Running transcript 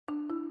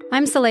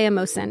I'm Saleha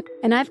Mohsin,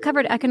 and I've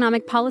covered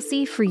economic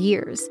policy for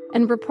years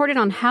and reported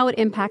on how it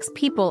impacts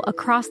people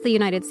across the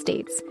United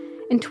States.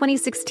 In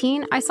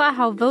 2016, I saw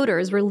how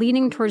voters were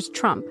leaning towards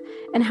Trump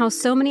and how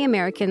so many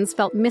Americans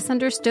felt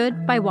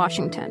misunderstood by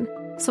Washington.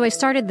 So I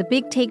started The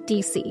Big Take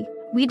DC.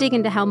 We dig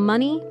into how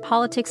money,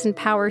 politics, and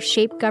power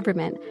shape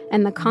government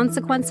and the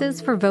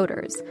consequences for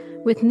voters.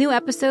 With new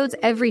episodes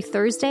every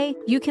Thursday,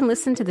 you can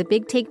listen to The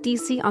Big Take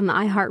DC on the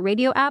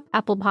iHeartRadio app,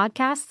 Apple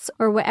Podcasts,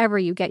 or wherever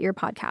you get your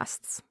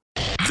podcasts.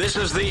 This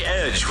is The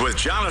Edge with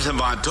Jonathan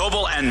Von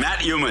Tobel and Matt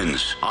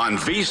Youmans on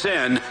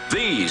VSiN,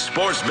 the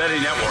Sports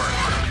Betting Network.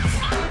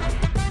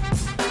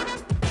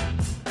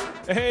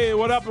 Hey,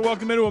 what up, and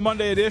welcome into a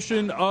Monday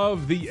edition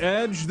of The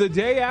Edge. The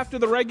day after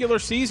the regular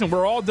season,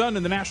 we're all done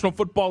in the National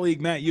Football League.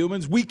 Matt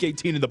Youmans, Week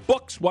 18 in the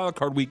books.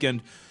 Wildcard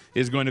weekend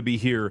is going to be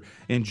here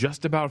in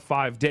just about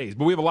 5 days.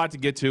 But we have a lot to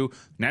get to.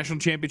 National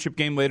championship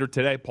game later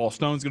today. Paul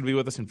Stone's going to be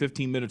with us in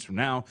 15 minutes from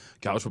now.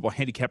 College football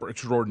handicapper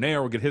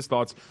extraordinaire will get his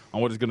thoughts on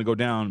what is going to go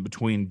down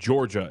between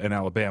Georgia and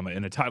Alabama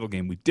in a title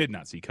game we did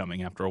not see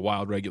coming after a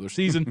wild regular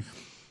season.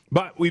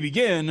 But we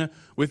begin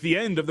with the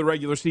end of the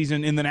regular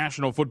season in the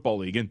National Football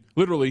League, and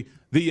literally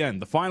the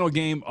end, the final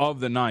game of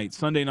the night,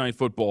 Sunday Night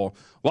Football,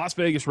 Las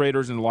Vegas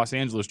Raiders and the Los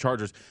Angeles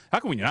Chargers. How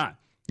can we not?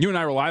 You and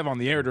I were live on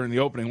the air during the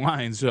opening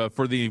lines for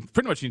pretty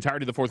much the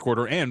entirety of the fourth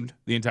quarter and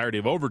the entirety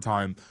of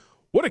overtime.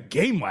 What a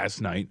game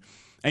last night.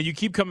 And you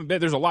keep coming back.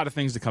 There's a lot of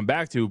things to come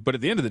back to, but at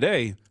the end of the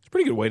day, it's a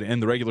pretty good way to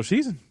end the regular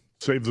season.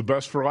 Save the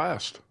best for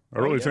last. I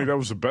really think that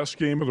was the best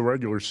game of the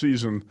regular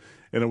season,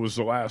 and it was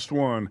the last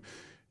one.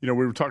 You know,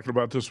 we were talking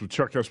about this with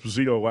Chuck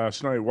Esposito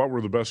last night. What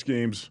were the best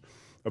games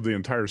of the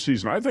entire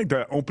season? I think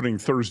that opening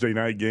Thursday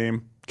night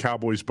game,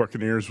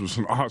 Cowboys-Buccaneers, was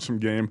an awesome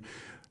game.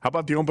 How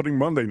about the opening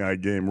Monday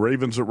night game,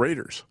 Ravens at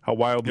Raiders? How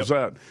wild was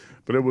that?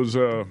 But it was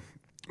a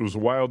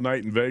wild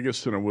night in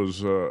Vegas, and it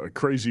was a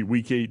crazy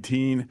Week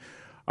 18.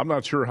 I'm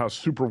not sure how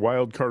Super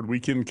Wild Card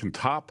Weekend can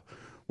top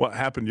what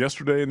happened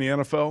yesterday in the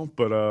NFL,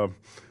 but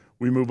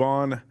we move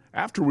on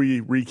after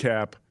we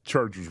recap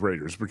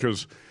Chargers-Raiders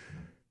because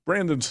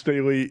Brandon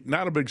Staley,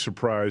 not a big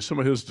surprise. Some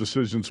of his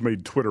decisions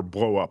made Twitter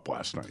blow up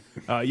last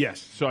night. Yes.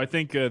 So I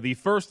think the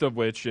first of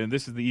which, and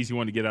this is the easy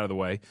one to get out of the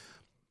way,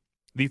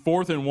 the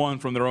 4th and 1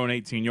 from their own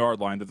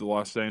 18-yard line that the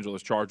Los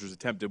Angeles Chargers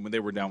attempted when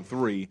they were down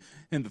 3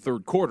 in the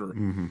third quarter.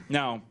 Mm-hmm.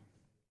 Now,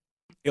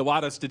 a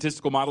lot of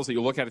statistical models that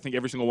you look at, I think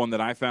every single one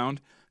that I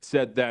found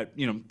said that,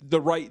 you know,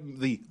 the right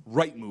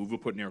move, we'll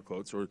put in air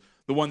quotes, or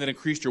the one that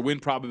increased your win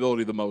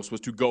probability the most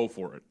was to go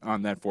for it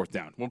on that 4th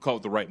down. We'll call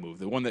it the right move.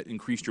 The one that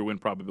increased your win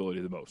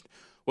probability the most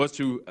was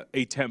to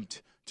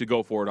attempt to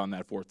go for it on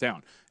that 4th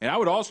down. And I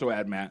would also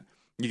add, Matt,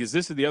 because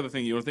this is the other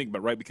thing you don't think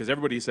about, right? Because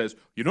everybody says,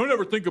 you don't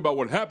ever think about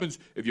what happens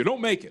if you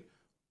don't make it.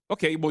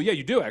 Okay, well, yeah,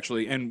 you do,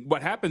 actually. And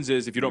what happens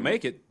is if you don't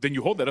make it, then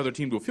you hold that other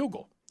team to a field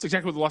goal. That's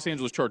exactly what the Los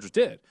Angeles Chargers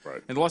did.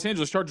 Right. And the Los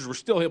Angeles Chargers were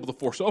still able to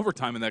force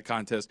overtime in that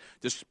contest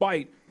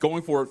despite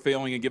going for it,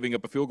 failing, and giving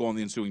up a field goal on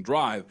the ensuing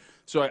drive.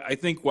 So I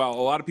think while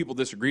a lot of people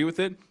disagree with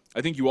it,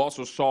 I think you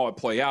also saw it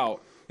play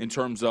out in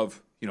terms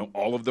of, you know,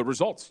 all of the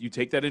results. You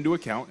take that into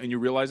account and you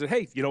realize that,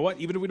 hey, you know what?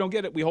 Even if we don't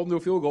get it, we hold them to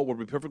a field goal, we'll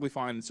be perfectly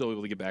fine and still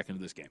able to get back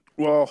into this game.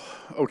 Well,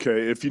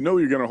 okay, if you know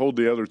you're going to hold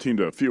the other team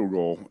to a field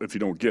goal, if you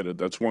don't get it,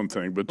 that's one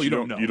thing. But you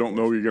don't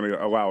know you're going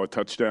to allow a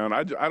touchdown.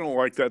 I don't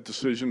like that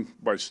decision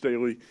by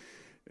Staley.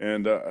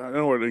 And I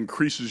know it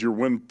increases your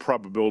win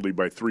probability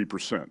by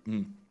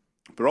 3%.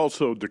 But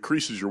also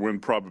decreases your win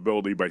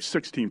probability by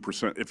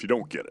 16% if you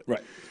don't get it.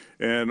 Right.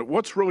 And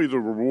what's really the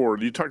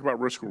reward? You talk about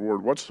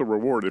risk-reward. What's the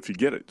reward if you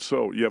get it?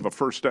 So you have a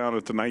first down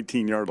at the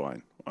 19-yard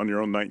line on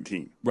your own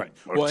 19. Right.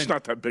 Well, it's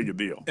not that big a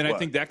deal. And I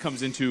think that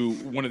comes into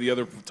one of the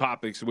other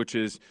topics, which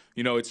is,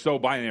 you know, it's so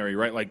binary,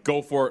 right? Like,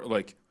 go for it.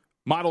 Like,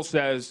 model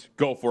says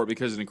go for it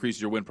because it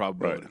increases your win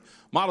probability. Right.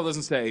 Model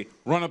doesn't say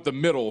run up the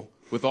middle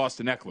with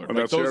Austin Eckler. And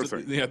that's the other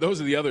thing. Yeah,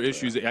 those are the other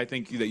issues that I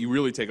think that you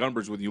really take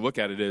umbrage when you look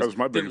at it is that was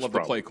my didn't biggest love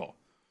problem. The play call.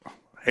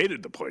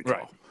 Hated the play call.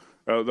 Right.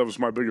 That was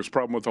my biggest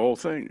problem with the whole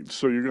thing.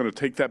 So you're going to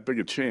take that big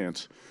a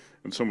chance,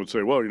 and some would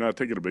say, well, you're not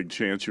taking a big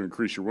chance. You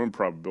increase your win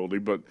probability.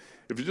 But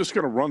if you're just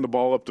going to run the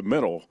ball up the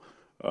middle,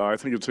 I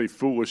think it's a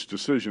foolish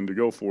decision to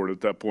go for it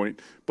at that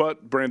point.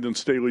 But Brandon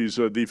Staley's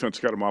defense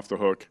got him off the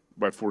hook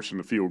by forcing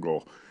the field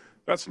goal.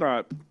 That's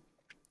not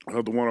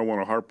the one I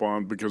want to harp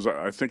on because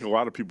I think a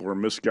lot of people are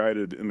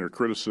misguided in their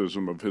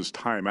criticism of his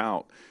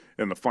timeout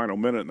in the final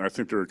minute, and I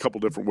think there are a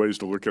couple different ways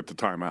to look at the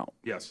timeout.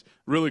 Yes.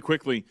 Really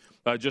quickly,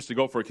 just to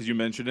go for it, because you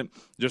mentioned it,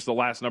 just the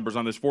last numbers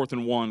on this 4th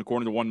and 1,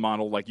 according to one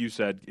model, like you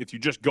said, if you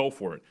just go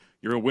for it,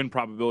 your win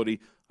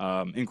probability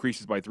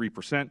increases by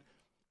 3%.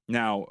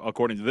 Now,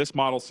 according to this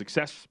model,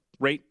 success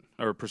rate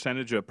or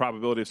percentage of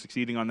probability of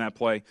succeeding on that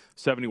play,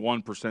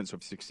 71%. So if you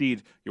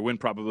succeed, your win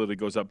probability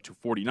goes up to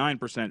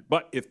 49%.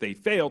 But if they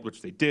failed,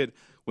 which they did,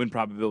 win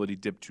probability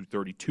dipped to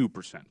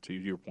 32%, to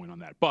your point on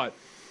that. But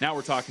now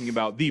we're talking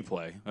about the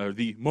play, or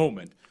the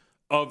moment.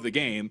 of the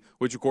game,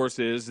 which, of course,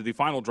 is the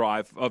final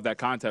drive of that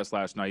contest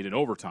last night in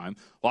overtime.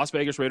 Las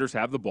Vegas Raiders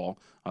have the ball.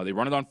 They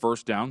run it on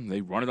first down. They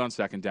run it on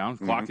second down.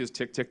 Clock is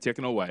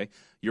ticking away.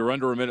 You're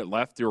under a minute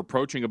left. You're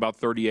approaching about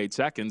 38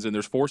 seconds, and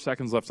there's 4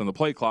 seconds left on the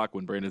play clock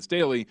when Brandon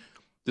Staley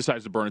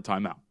decides to burn a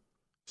timeout.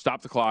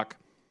 Stop the clock.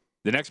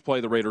 The next play,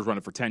 the Raiders run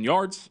it for 10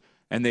 yards,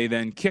 and they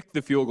then kick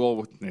the field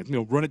goal,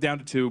 run it down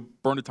to 2,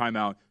 burn a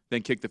timeout,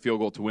 then kick the field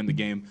goal to win the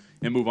game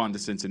and move on to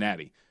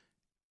Cincinnati.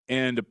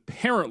 And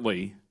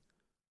apparently,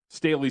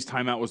 Staley's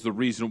timeout was the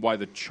reason why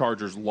the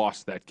Chargers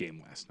lost that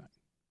game last night.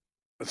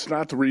 It's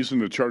not the reason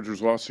the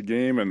Chargers lost the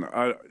game, and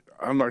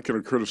I'm not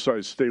going to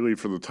criticize Staley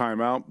for the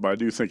timeout, but I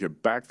do think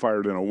it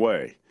backfired in a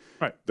way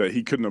that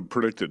he couldn't have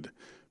predicted,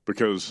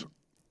 because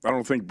I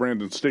don't think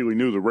Brandon Staley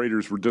knew the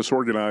Raiders were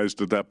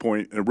disorganized at that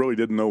point and really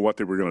didn't know what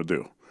they were going to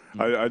do.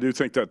 I do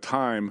think that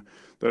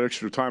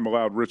extra time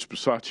allowed Rich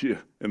Bisaccia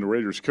and the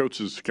Raiders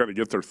coaches to kind of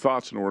get their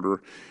thoughts in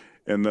order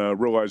and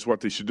realize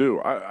what they should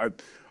do. I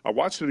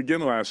watched it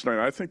again last night.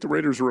 I think the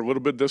Raiders were a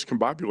little bit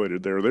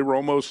discombobulated there. They were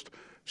almost,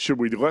 should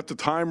we let the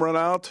time run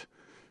out?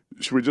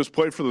 Should we just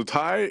play for the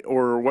tie,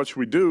 or what should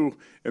we do?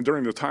 And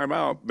during the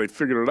timeout, they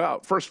figured it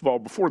out. First of all,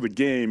 before the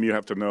game, you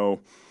have to know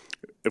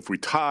if we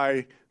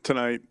tie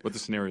tonight, what the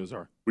scenarios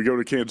are. We go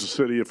to Kansas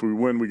City. If we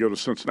win, we go to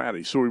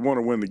Cincinnati. So we want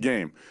to win the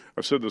game.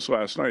 I said this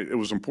last night. It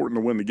was important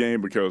to win the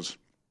game because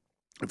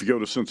if you go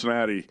to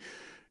Cincinnati,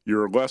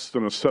 you're less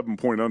than a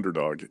 7-point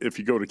underdog. If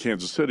you go to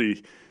Kansas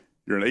City,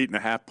 you're an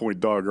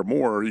 8.5-point dog or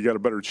more. You got a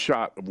better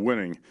shot of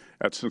winning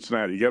at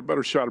Cincinnati. You got a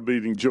better shot of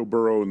beating Joe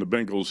Burrow and the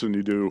Bengals than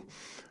you do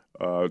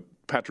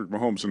Patrick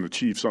Mahomes and the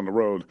Chiefs on the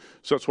road.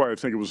 So that's why I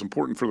think it was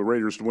important for the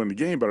Raiders to win the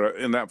game. But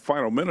in that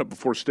final minute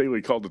before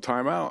Staley called the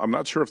timeout, I'm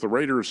not sure if the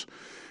Raiders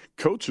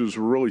coaches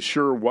were really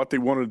sure what they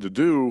wanted to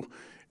do,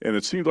 and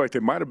it seemed like they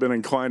might have been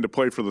inclined to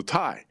play for the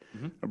tie.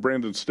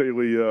 Brandon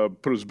Staley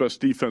put his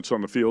best defense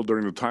on the field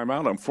during the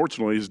timeout.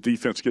 Unfortunately, his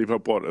defense gave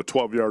up, a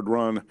 12-yard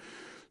run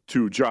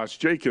to Josh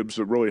Jacobs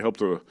that really helped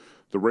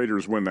the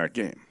Raiders win that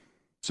game.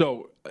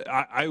 So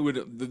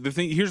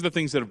here's the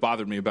things that have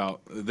bothered me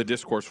about the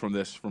discourse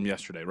from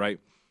yesterday, right?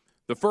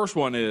 The first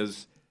one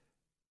is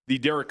the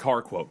Derek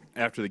Carr quote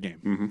after the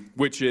game,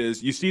 which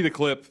is, you see the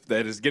clip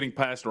that is getting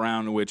passed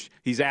around in which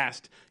he's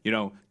asked,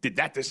 did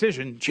that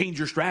decision change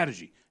your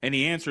strategy? And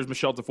he answers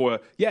Michelle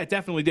Tafoya, yeah, it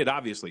definitely did,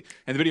 obviously.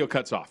 And the video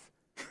cuts off.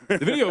 The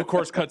video, of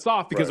course, cuts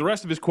off because the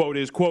rest of his quote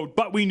is, quote,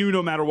 but we knew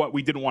no matter what,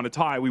 we didn't want to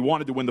tie. We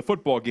wanted to win the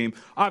football game.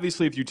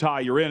 Obviously, if you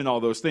tie, you're in and all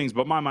those things.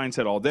 But my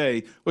mindset all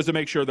day was to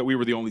make sure that we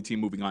were the only team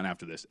moving on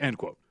after this, end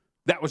quote.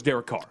 That was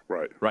Derek Carr.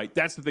 Right.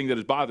 That's the thing that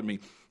has bothered me.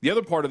 The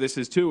other part of this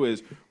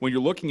is when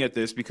you're looking at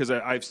this, because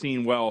I've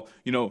seen, no,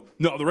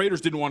 the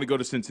Raiders didn't want to go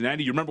to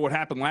Cincinnati. You remember what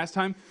happened last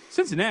time?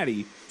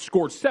 Cincinnati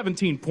scored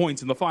 17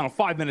 points in the final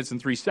 5 minutes and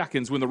 3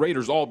 seconds when the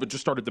Raiders all but just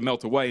started to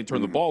melt away and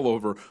turn the ball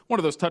over. One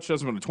of those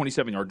touchdowns was a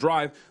 27-yard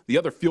drive. The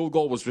other field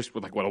goal was just a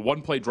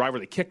one-play drive where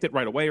they kicked it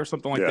right away or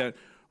something like that.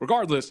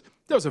 Regardless,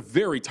 that was a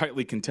very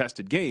tightly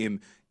contested game.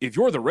 If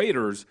you're the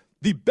Raiders,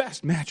 the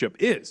best matchup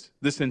is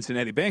the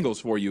Cincinnati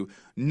Bengals for you,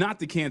 not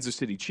the Kansas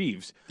City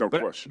Chiefs. No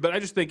question. But I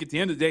just think at the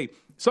end of the day,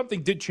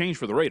 something did change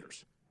for the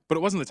Raiders. But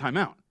it wasn't the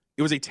timeout.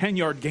 It was a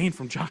 10-yard gain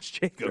from Josh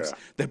Jacobs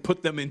that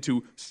put them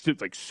into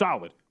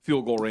solid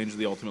field goal range.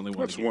 They ultimately won.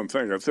 That's one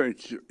thing. I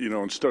think,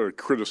 instead of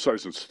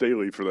criticizing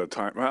Staley for that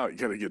timeout, you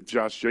got to give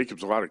Josh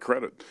Jacobs a lot of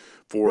credit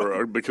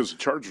because the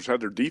Chargers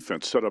had their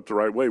defense set up the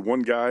right way.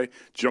 One guy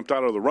jumped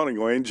out of the running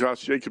lane.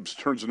 Josh Jacobs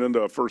turns it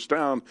into a first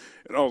down,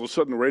 and all of a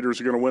sudden the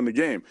Raiders are going to win the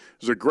game.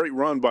 It was a great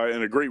run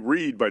and a great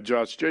read by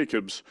Josh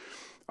Jacobs.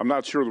 I'm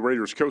not sure the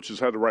Raiders coaches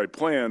had the right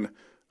plan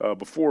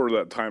before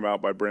that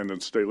timeout by Brandon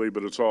Staley,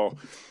 but it's all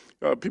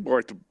people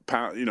like to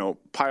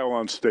pile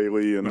on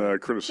Staley and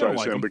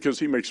criticize him because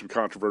he makes some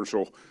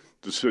controversial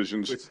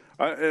decisions.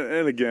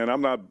 And again,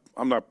 I'm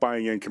not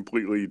buying in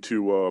completely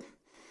to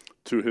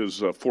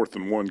his 4th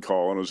and 1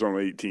 call on his own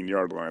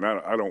 18-yard line.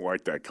 I don't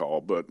like that call,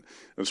 but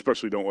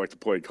especially don't like the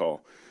play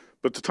call.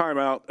 But the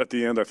timeout at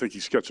the end, I think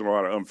he's catching a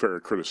lot of unfair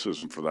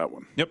criticism for that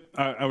one. Yep,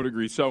 I would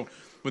agree. So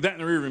with that in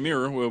the rearview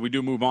mirror, we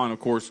do move on, of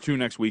course, to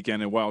next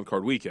weekend and Wild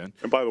Card Weekend.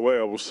 And by the way,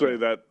 I will say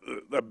that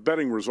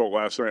betting result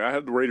last night, I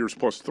had the Raiders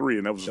 +3,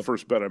 and that was the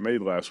first bet I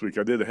made last week.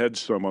 I did hedge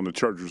some on the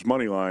Chargers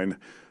money line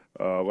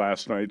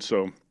last night,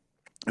 so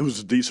it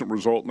was a decent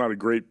result, not a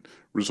great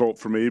result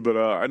for me. But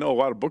I know a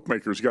lot of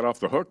bookmakers got off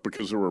the hook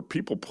because there were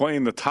people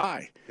playing the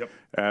tie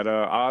at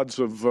odds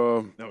of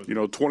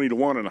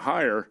 20-1 and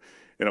higher.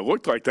 And it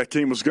looked like that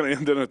game was going to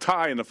end in a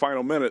tie in the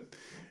final minute,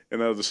 and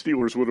the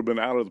Steelers would have been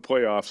out of the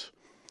playoffs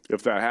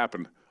if that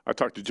happened. I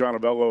talked to John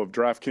Avello of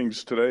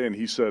DraftKings today, and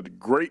he said,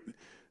 great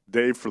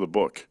day for the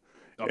book.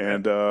 Okay.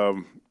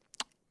 And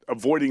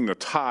avoiding the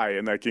tie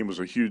in that game was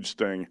a huge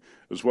thing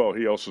as well.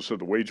 He also said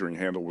the wagering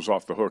handle was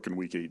off the hook in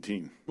Week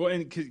 18. Well,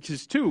 and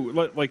because, too,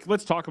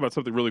 let's talk about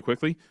something really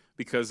quickly,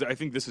 because I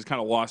think this is kind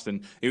of lost.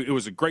 And it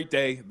was a great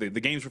day. The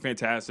games were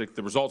fantastic.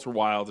 The results were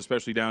wild,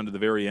 especially down to the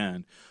very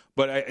end.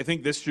 But I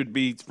think this should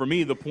be, for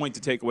me, the point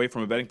to take away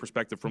from a betting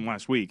perspective from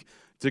last week,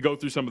 to go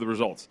through some of the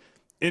results.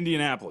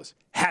 Indianapolis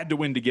had to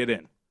win to get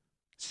in.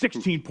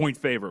 16-point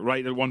favorite,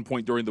 right, at one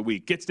point during the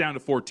week. Gets down to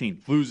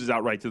 14, loses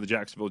outright to the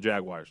Jacksonville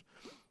Jaguars.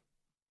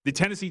 The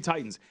Tennessee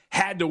Titans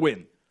had to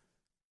win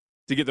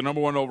to get the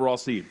number 1 overall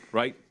seed,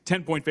 right?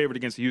 10-point favorite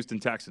against the Houston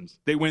Texans.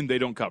 They win, they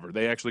don't cover.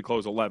 They actually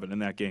close 11 in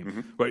that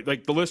game, right?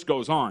 Like, the list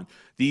goes on.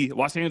 The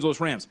Los Angeles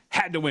Rams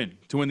had to win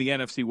the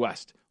NFC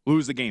West,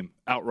 lose the game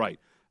outright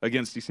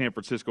against the San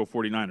Francisco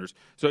 49ers.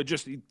 So it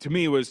just, to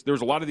me,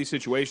 there's a lot of these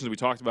situations we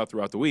talked about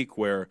throughout the week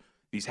where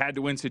these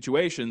had-to-win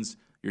situations,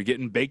 you're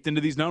getting baked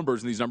into these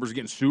numbers, and these numbers are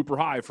getting super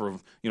high for,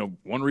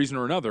 one reason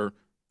or another.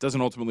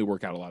 Doesn't ultimately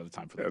work out a lot of the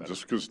time for them. Yeah,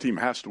 just because the team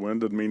has to win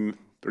doesn't mean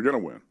they're going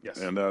to win. Yes.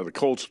 And the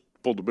Colts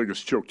pulled the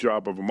biggest choke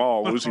job of them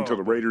all, losing to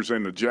the Raiders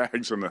and the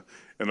Jags in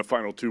the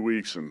final 2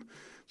 weeks. And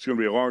it's going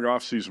to be a long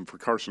offseason for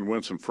Carson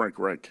Wentz and Frank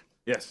Reich.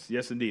 Yes,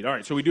 indeed. All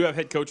right, so we do have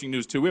head coaching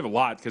news, too. We have a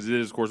lot because it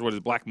is, of course,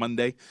 Black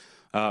Monday.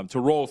 To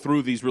roll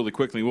through these really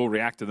quickly, we'll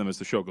react to them as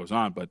the show goes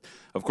on. But,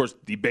 of course,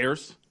 the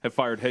Bears have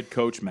fired head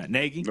coach Matt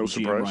Nagy. No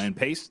surprise. Ryan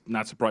Pace,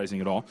 not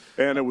surprising at all.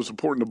 And it was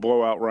important to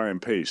blow out Ryan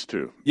Pace,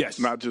 too. Yes.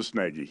 Not just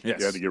Nagy. Yes.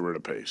 You had to get rid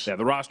of Pace. Yeah,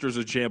 the roster's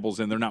a shambles,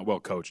 and they're not well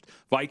coached.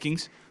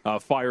 Vikings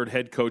fired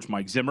head coach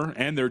Mike Zimmer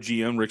and their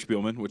GM, Rick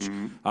Spielman, which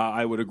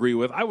I would agree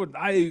with.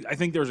 I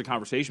think there's a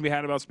conversation we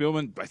had about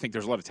Spielman. I think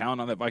there's a lot of talent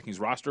on that Vikings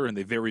roster, and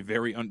they very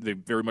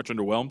much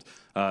underwhelmed.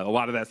 A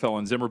lot of that fell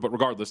on Zimmer, but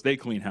regardless, they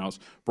clean house.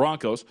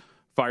 Broncos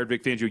fired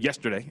Vic Fangio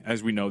yesterday,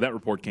 as we know. That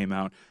report came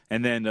out.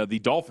 And then the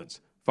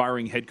Dolphins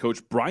firing head coach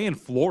Brian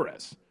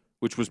Flores,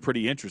 which was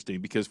pretty interesting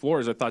because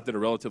Flores, I thought, did a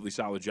relatively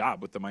solid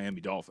job with the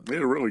Miami Dolphins. He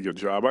did a really good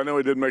job. I know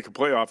he didn't make a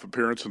playoff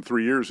appearance in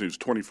 3 years. He was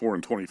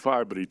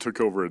 24-25, but he took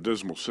over a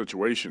dismal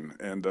situation.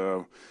 And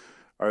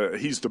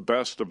he's the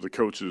best of the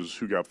coaches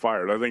who got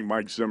fired. I think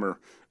Mike Zimmer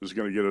is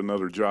going to get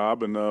another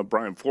job, and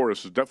Brian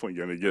Flores is definitely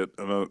going to get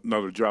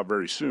another job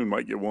very soon.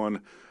 Might get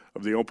one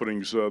of the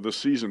openings this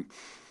season.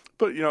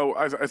 But,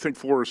 I think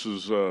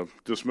Flores'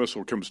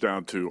 dismissal comes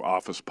down to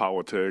office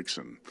politics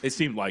and it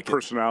seemed like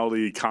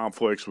personality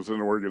conflicts within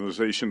the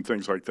organization,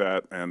 things like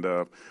that. And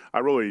I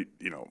really,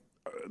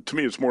 to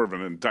me, it's more of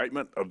an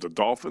indictment of the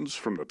Dolphins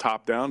from the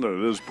top down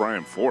than it is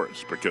Brian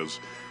Flores,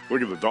 because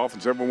look at the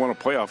Dolphins. They haven't won a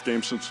playoff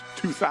game since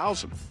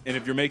 2000. And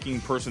if you're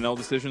making personnel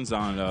decisions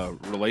on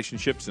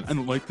relationships, and I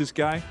don't like this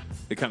guy,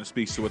 it kind of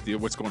speaks to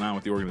what's going on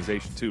with the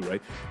organization too,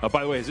 right?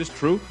 By the way, is this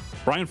true?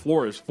 Brian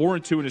Flores,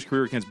 4-2 in his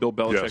career against Bill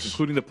Belichick, yes,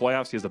 including the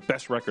playoffs. He has the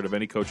best record of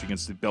any coach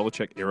against the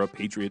Belichick-era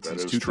Patriots that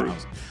since is 2000.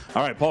 True.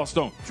 All right, Paul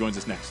Stone joins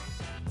us next.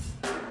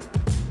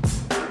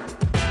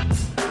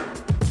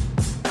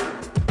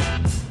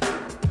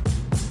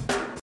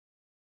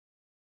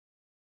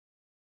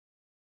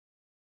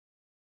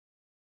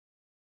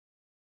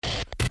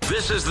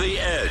 This is The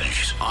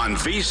Edge on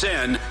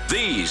VSiN,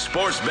 the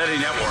Sports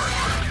Betting Network.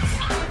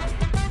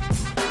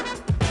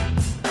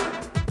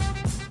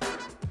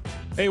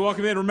 Hey,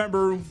 welcome in.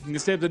 Remember, you can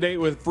stay up to date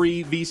with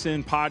free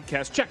VSiN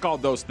podcasts. Check all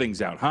those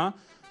things out, huh?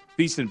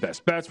 VSiN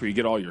Best Bets, where you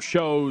get all your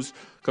shows.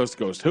 Coast to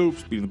Coast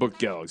Hoops, Beating the Book,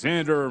 Gil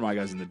Alexander, My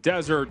Guys in the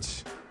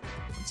Desert.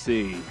 Let's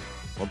see.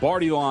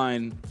 Lombardi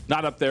Line,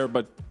 not up there,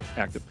 but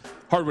active.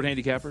 Hardwood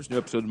Handicappers, new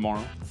episode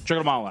tomorrow. Check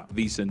them all out,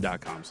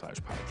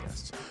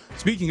 vsin.com/podcasts.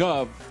 Speaking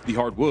of the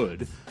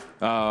hardwood,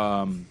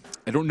 I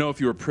don't know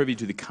if you were privy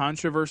to the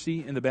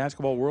controversy in the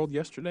basketball world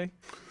yesterday,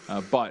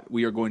 but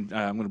I'm going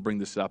to bring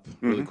this up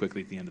really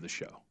quickly at the end of the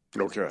show.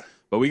 Okay.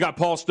 But we got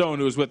Paul Stone,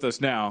 who is with us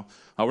now.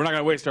 We're not going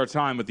to waste our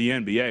time with the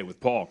NBA with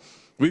Paul.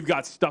 We've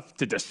got stuff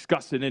to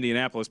discuss in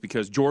Indianapolis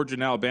because Georgia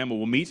and Alabama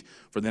will meet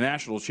for the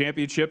national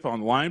championship on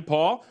the line.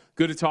 Paul,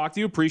 good to talk to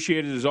you.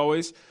 Appreciate it as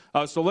always.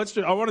 I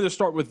wanted to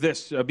start with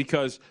this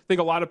because I think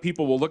a lot of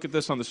people will look at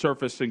this on the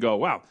surface and go,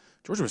 wow,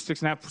 Georgia was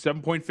 6.5,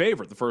 7-point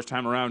favorite the first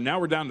time around. Now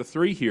we're down to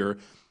 3 here.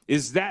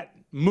 Is that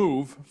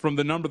move from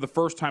the number the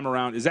first time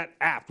around, is that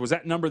apt? Was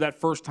that number that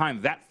first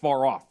time that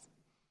far off?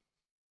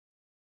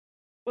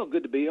 Well,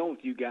 good to be on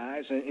with you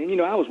guys. And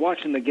I was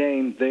watching the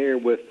game there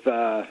with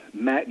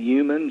Matt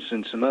Youmans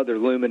and some other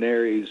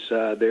luminaries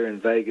there in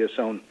Vegas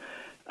on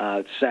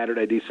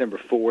Saturday, December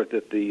 4th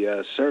at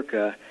the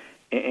Circa.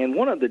 And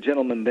one of the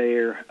gentlemen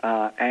there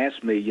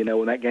asked me,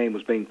 when that game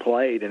was being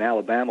played and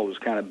Alabama was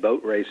kind of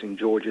boat racing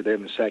Georgia there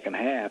in the second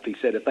half, he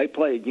said, if they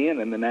play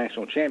again in the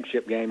national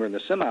championship game or in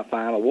the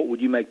semifinal, what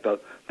would you make the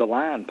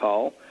line,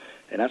 Paul?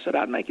 And I said,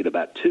 I'd make it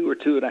about 2 or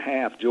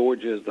 2.5.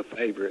 Georgia is the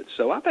favorite.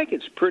 So I think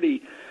it's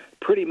pretty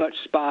much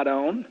spot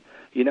on.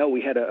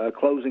 We had a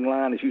closing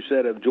line, as you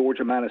said, of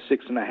Georgia minus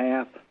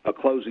 6.5, a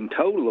closing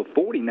total of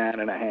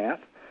 49.5.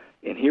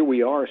 And here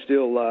we are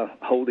still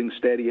holding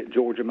steady at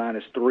Georgia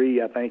minus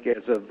 3, I think,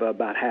 as of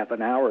about half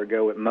an hour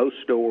ago at most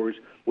stores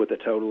with a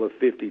total of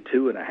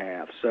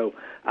 52.5. So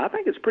I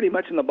think it's pretty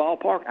much in the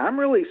ballpark. I'm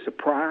really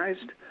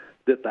surprised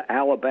that the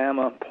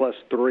Alabama plus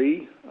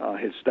 3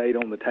 has stayed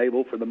on the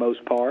table for the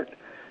most part.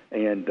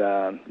 And,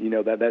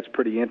 that's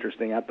pretty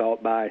interesting. I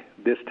thought by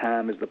this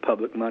time, as the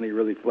public money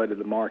really flooded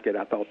the market,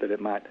 I thought that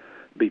it might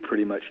be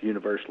pretty much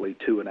universally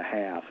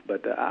 2.5.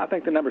 But I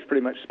think the number's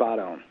pretty much spot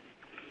on.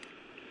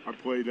 I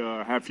played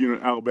half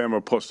unit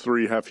Alabama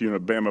 +3, half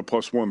unit Bama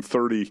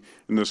 +130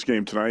 in this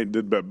game tonight.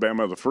 Did bet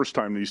Bama the first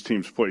time these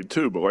teams played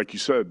too, but like you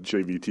said,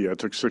 JVT, I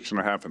took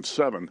 6.5 and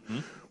 7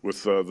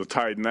 with the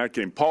Tide in that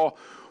game. Paul,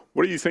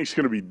 what do you think is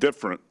going to be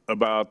different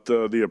about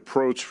the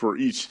approach for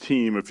each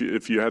team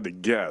if you had to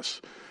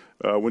guess?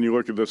 When you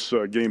look at this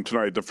game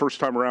tonight, the first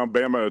time around,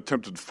 Bama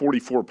attempted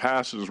 44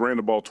 passes, ran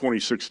the ball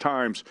 26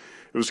 times.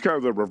 It was kind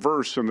of the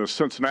reverse in the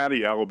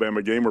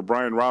Cincinnati-Alabama game where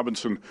Brian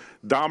Robinson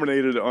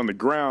dominated on the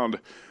ground.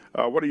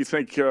 What do you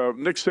think?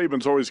 Nick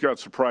Saban's always got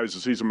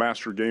surprises. He's a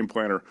master game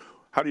planner.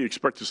 How do you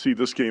expect to see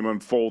this game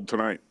unfold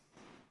tonight?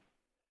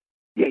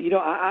 Yeah,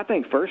 I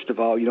think, first of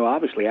all,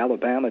 obviously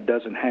Alabama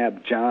doesn't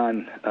have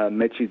John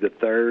Mechie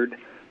III.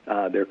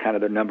 They're kind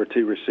of their number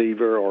 2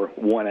 receiver, or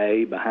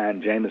 1A,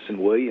 behind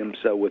Jamison Williams.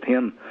 So with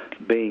him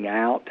being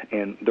out,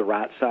 and the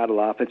right side of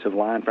the offensive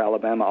line for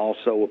Alabama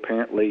also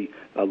apparently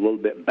a little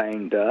bit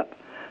banged up.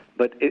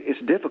 But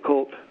it's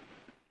difficult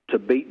to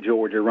beat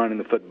Georgia running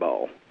the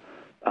football.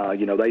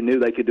 They knew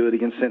they could do it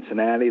against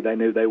Cincinnati. They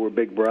knew they were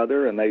big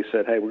brother, and they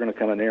said, hey, we're going to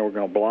come in there, we're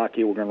going to block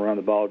you, we're going to run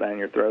the ball down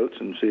your throats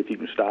and see if you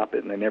can stop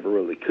it, and they never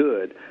really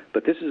could.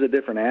 But this is a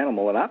different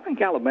animal, and I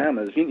think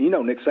Alabama's,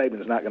 Nick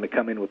Saban's not going to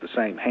come in with the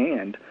same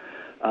hand,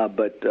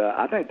 but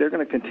I think they're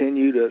going to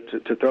continue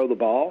to throw the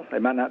ball. They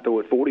might not throw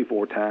it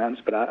 44 times,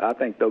 but I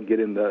think they'll get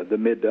in the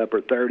mid to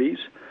upper 30s.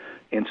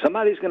 And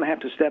somebody's going to have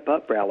to step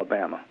up for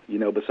Alabama,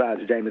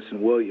 besides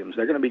Jamison Williams.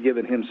 They're going to be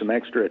giving him some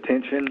extra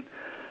attention.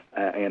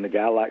 And a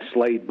guy like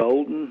Slade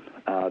Bolden,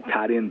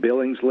 tight end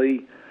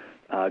Billingsley,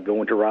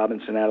 going to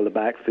Robinson out of the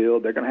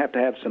backfield, they're going to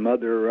have some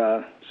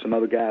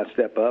other guys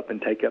step up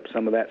and take up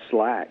some of that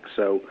slack.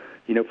 So,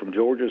 from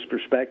Georgia's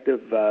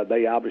perspective,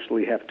 they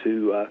obviously have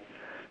to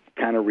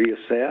kind of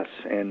reassess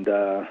and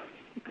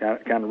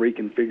kind of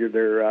reconfigure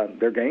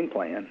their game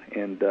plan.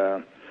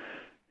 And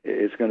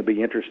it's going to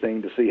be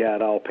interesting to see how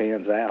it all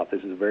pans out.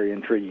 This is a very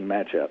intriguing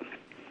matchup.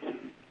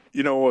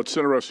 It's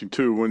interesting,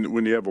 too,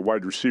 when you have a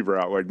wide receiver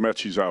out, like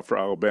Mechie's out for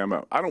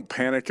Alabama. I don't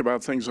panic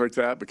about things like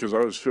that because I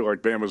always feel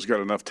like Bama's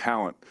got enough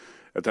talent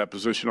at that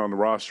position on the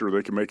roster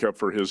they can make up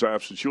for his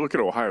absence. You look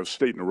at Ohio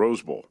State in the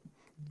Rose Bowl,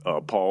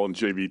 Paul and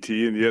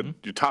JVT, and you had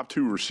your top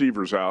 2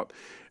 receivers out,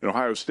 and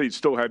Ohio State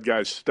still had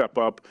guys step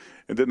up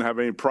and didn't have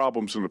any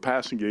problems in the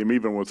passing game,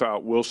 even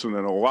without Wilson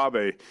and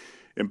Olave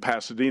in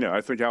Pasadena.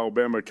 I think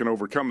Alabama can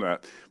overcome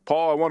that.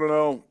 Paul, I want to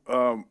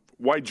know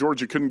why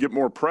Georgia couldn't get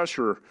more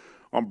pressure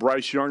on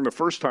Bryce Young the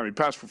first time. He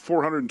passed for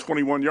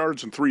 421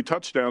 yards and 3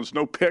 touchdowns,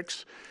 no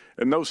picks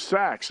and no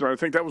sacks. And I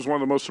think that was one of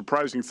the most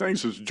surprising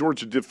things is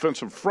Georgia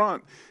defensive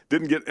front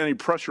didn't get any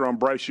pressure on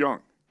Bryce Young.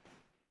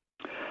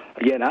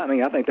 Yeah,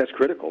 I think that's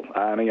critical.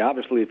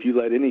 Obviously, if you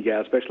let any guy,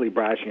 especially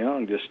Bryce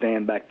Young, just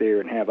stand back there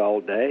and have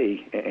all day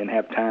and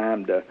have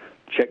time to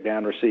check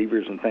down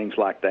receivers and things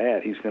like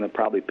that, he's going to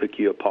probably pick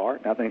you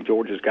apart. And I think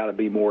Georgia's got to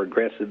be more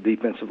aggressive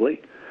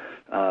defensively.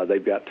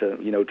 They've got to,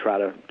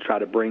 try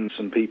to bring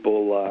some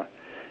people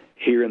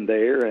here and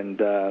there and,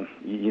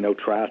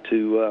 try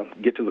to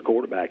get to the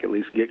quarterback, at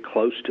least get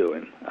close to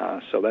him.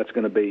 So that's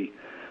going to be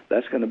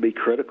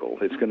critical.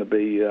 It's going to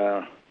be,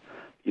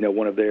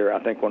 one of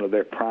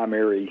their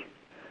primary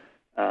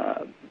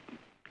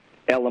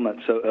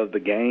elements of the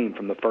game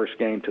from the first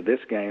game to this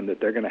game that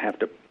they're going to have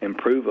to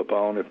improve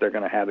upon if they're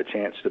going to have a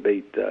chance to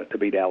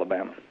beat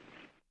Alabama.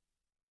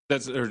 I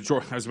was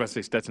about to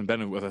say Stetson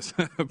Bennett with us,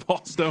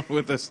 Paul Stone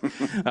with us,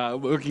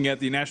 looking at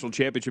the national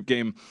championship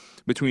game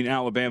between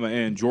Alabama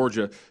and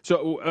Georgia.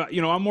 So,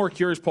 I'm more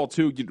curious, Paul,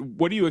 too.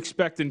 What do you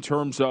expect in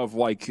terms of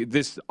like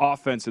this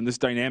offense and this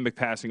dynamic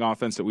passing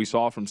offense that we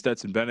saw from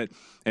Stetson Bennett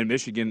and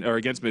Michigan, or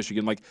against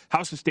Michigan? Like,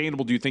 how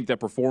sustainable do you think that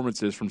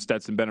performance is from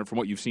Stetson Bennett from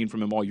what you've seen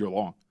from him all year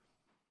long?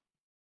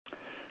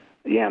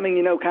 Yeah,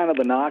 kind of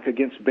the knock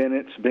against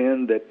Bennett's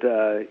been that,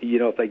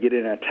 if they get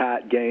in a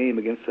tight game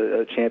against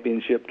a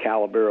championship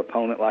caliber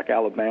opponent like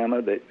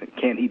Alabama, that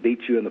can he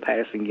beat you in the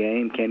passing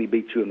game? Can he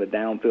beat you in the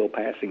downfield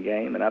passing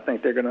game? And I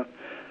think they're going to,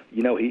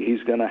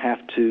 he's going to have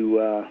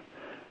to,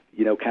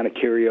 kind of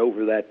carry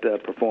over that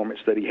performance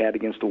that he had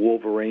against the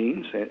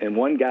Wolverines. And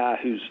one guy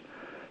who's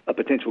a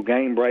potential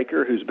game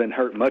breaker, who's been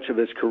hurt much of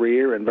his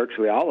career and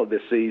virtually all of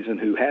this season,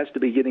 who has to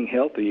be getting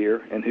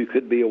healthier and who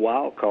could be a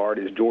wild card,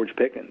 is George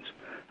Pickens.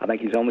 I think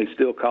he's only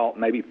still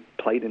maybe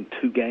played in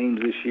 2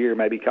 games this year,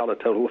 maybe caught a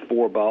total of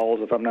 4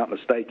 balls, if I'm not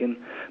mistaken.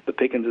 But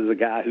Pickens is a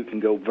guy who can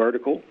go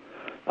vertical.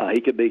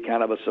 He could be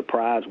kind of a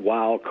surprise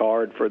wild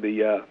card for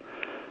the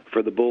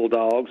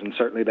Bulldogs, and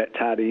certainly that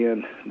tight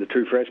end, the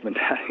true freshman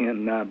tight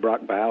end,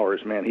 Brock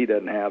Bowers. Man, he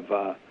doesn't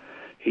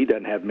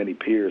have many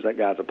peers. That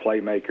guy's a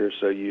playmaker,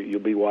 so you'll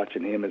be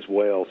watching him as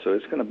well. So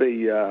it's going to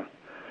be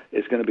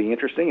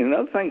interesting. And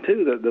another thing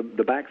too,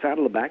 the backside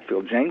of the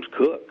backfield, James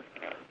Cook,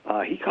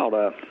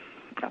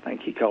 I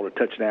think he called a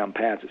touchdown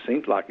pass, it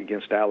seems like,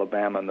 against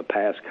Alabama in the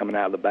pass coming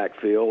out of the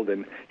backfield.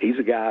 And he's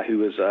a guy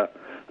who is a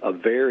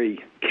very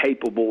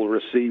capable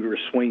receiver,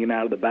 swinging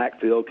out of the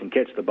backfield, can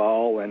catch the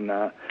ball and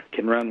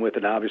can run with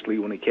it, obviously,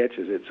 when he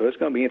catches it. So it's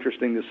going to be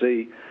interesting to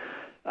see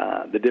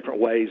the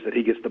different ways that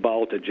he gets the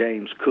ball to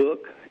James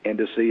Cook and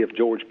to see if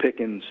George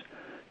Pickens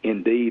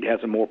indeed has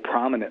a more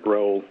prominent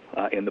role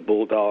in the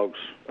Bulldogs'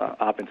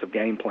 offensive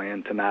game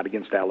plan tonight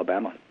against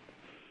Alabama.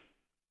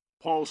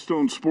 Paul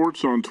Stone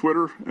Sports on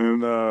Twitter,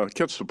 and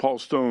catch the Paul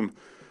Stone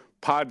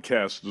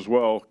podcast as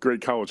well.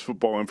 Great college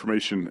football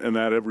information and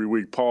that every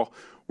week. Paul,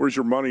 where's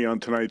your money on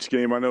tonight's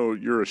game? I know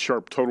you're a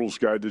sharp totals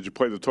guy. Did you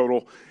play the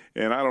total?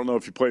 And I don't know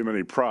if you play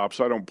many props.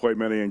 I don't play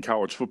many in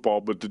college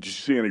football, but did you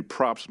see any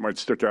props that might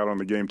stick out on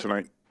the game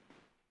tonight?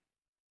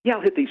 Yeah,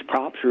 I'll hit these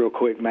props real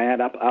quick, Matt.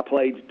 I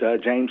played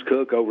James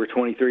Cook over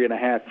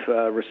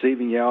 23.5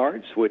 receiving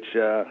yards, which,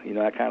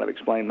 I kind of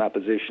explained my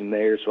position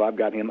there. So I've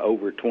got him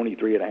over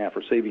 23.5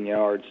 receiving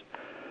yards.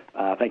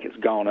 I think it's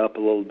gone up a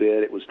little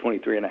bit. It was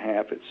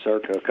 23.5 at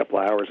Circa a couple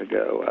hours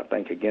ago. I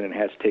think, again, it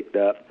has ticked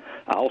up.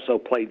 I also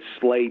played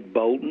Slade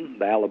Bolden,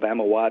 the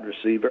Alabama wide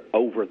receiver,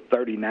 over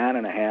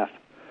 39.5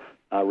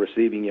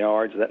 receiving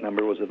yards. That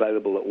number was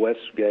available at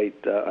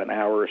Westgate an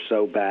hour or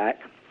so back.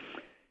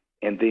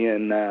 And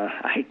then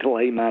I hate to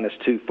lay minus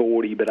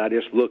 240, but I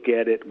just look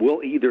at it.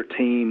 Will either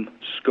team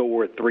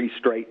score 3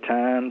 straight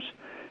times?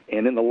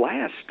 And in the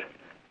last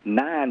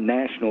 9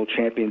 national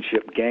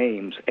championship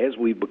games, as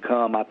we've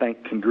become, I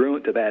think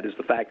congruent to that is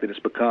the fact that it's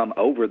become,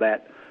 over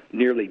that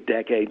nearly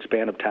decade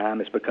span of time,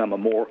 it's become a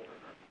more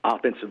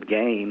offensive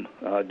game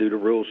due to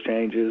rules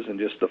changes and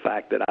just the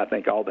fact that I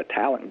think all the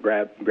talent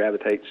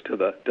gravitates to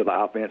the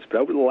offense. But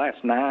over the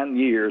last 9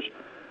 years,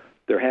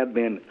 there have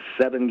been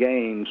 7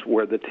 games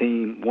where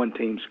one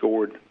team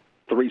scored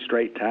 3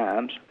 straight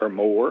times or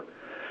more,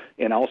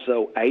 and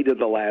also 8 of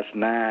the last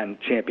 9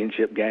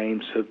 championship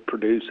games have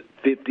produced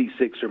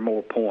 56 or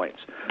more points.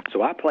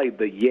 So I played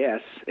the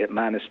yes at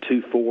minus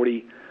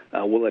 240.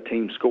 Will a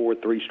team score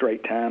 3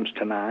 straight times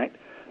tonight?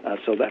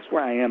 So that's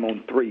where I am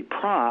on 3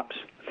 props.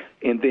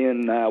 And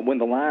then when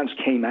the lines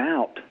came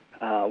out,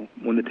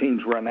 when the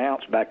teams were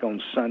announced back on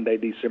Sunday,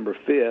 December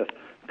 5th,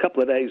 a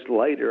couple of days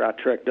later, I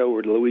trekked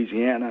over to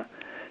Louisiana,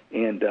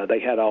 and they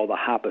had all the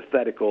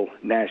hypothetical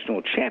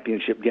national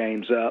championship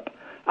games up.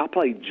 I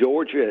played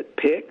Georgia at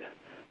pick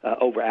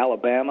over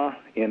Alabama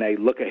in a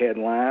look-ahead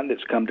line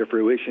that's come to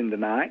fruition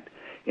tonight.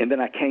 And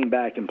then I came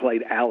back and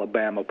played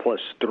Alabama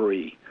plus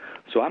 3.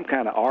 So I'm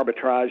kind of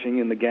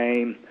arbitraging in the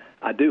game.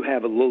 I do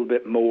have a little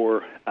bit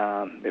more.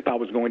 If I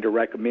was going to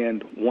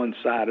recommend one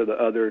side or the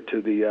other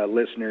to the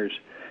listeners,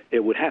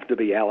 it would have to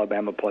be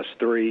Alabama plus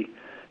 3.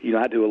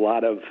 I do a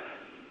lot of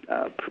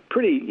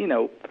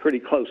pretty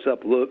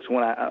close-up looks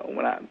when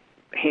I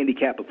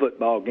handicap a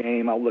football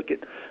game. I'll look at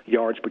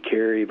yards per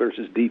carry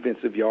versus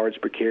defensive yards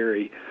per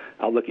carry.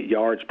 I'll look at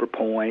yards per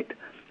point.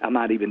 I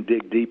might even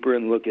dig deeper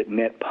and look at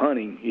net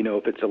punting,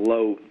 if it's a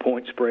low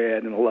point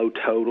spread and a low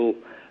total,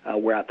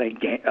 where I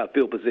think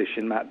field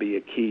position might be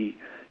a key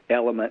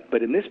element.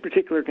 But in this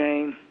particular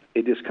game,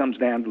 it just comes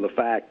down to the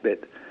fact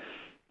that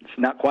it's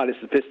not quite as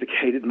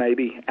sophisticated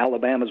maybe.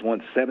 Alabama's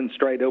won 7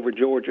 straight over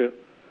Georgia.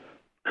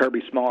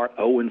 Kirby Smart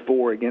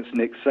 0-4 against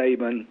Nick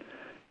Saban.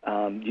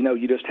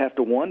 You just have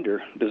to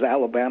wonder, does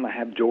Alabama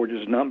have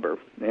Georgia's number?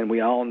 And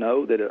we all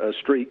know that a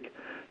streak,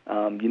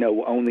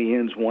 only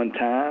ends one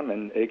time,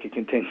 and it could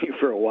continue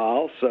for a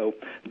while. So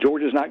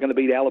Georgia's not going to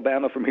beat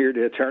Alabama from here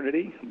to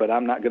eternity, but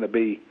I'm not going to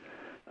be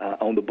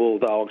on the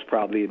Bulldogs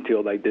probably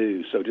until they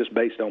do. So just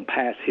based on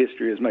past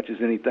history as much as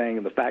anything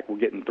and the fact we're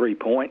getting 3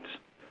 points,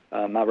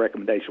 my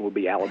recommendation would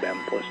be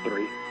Alabama plus 3.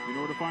 You know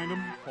where to find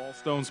him? Paul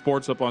Stone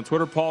Sports up on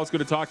Twitter. Paul, it's good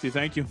to talk to you.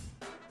 Thank you.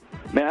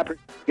 Man, I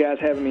appreciate you guys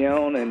having me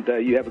on, and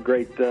you have a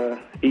great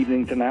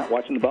evening tonight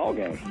watching the ball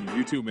game.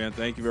 You too, man.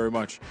 Thank you very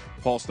much,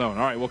 Paul Stone.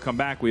 All right, we'll come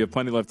back. We have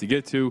plenty left to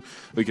get to.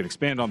 We can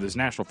expand on this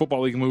National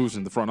Football League moves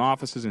in the front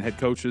offices and head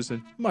coaches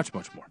and much,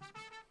 much more.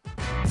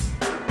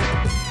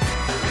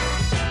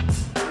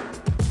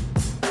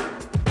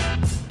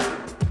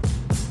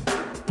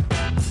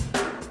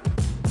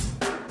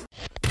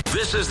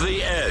 This is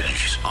The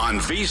Edge on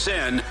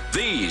VSiN,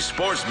 the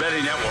Sports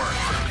Betting Network.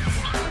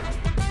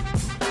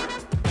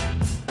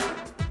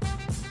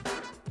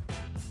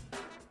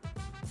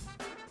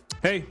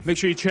 Hey, make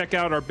sure you check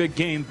out our big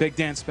game, Big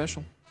Dance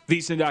special.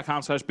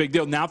 VSiN.com/big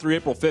deal. Now through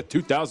April 5th,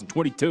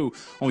 2022.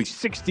 Only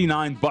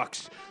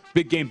 $69.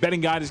 Big game betting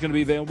guide is going to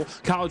be available.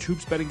 College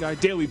hoops betting guide,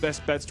 daily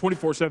best bets,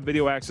 24/7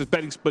 video access,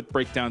 betting split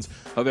breakdowns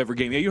of every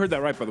game. Yeah, you heard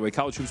that right, by the way.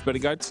 College hoops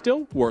betting guide,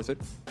 still worth it,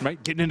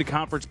 right? Getting into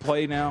conference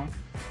play now.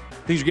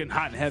 Things are getting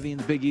hot and heavy in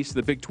the Big East,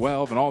 the Big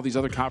 12, and all these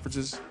other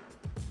conferences.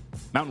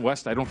 Mountain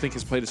West, I don't think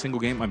has played a single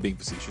game. I'm being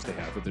facetious, they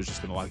have, but there's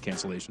just been a lot of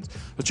cancellations.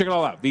 But check it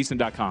all out,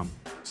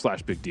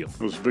 VSiN.com/big deal. It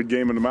was a big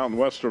game in the Mountain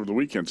West over the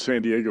weekend.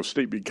 San Diego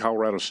State beat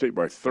Colorado State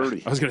by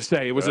 30. I was going to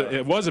say,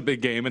 it was a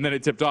big game, and then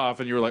it tipped off,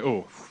 and you were like,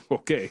 oh,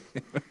 okay.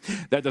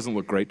 That doesn't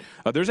look great.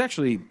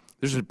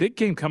 There's a big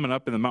game coming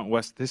up in the Mountain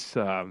West this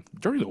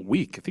during the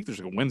week. I think there's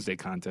a Wednesday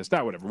contest.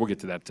 Whatever. We'll get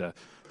to that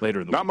later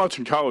in the week. Not much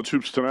in college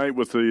hoops tonight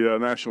with the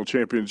national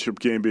championship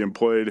game being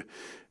played.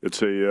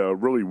 It's a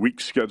really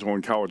weak schedule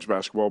in college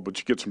basketball, but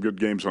you get some good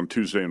games on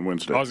Tuesday and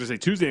Wednesday. I was going to say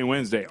Tuesday and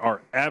Wednesday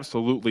are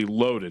absolutely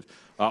loaded.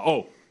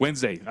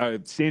 Wednesday,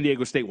 San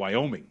Diego State,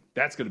 Wyoming.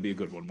 That's going to be a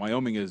good one.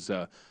 Wyoming is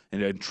an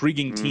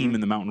intriguing team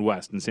in the Mountain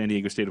West, and San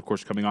Diego State, of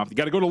course, coming off. You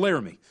got to go to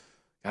Laramie.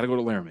 Got to go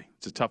to Laramie.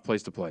 It's a tough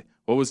place to play.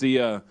 What was the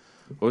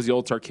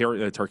old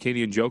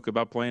Tarkanian joke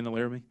about playing at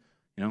Laramie?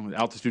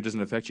 Altitude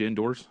doesn't affect you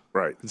indoors.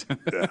 Right.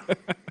 Yeah.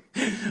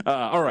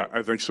 All right.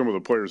 I think some of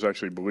the players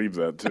actually believe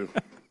that too.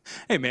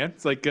 Hey, man,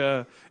 it's like,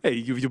 hey,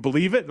 you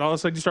believe it, and all of a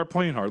sudden you start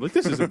playing hard. Like,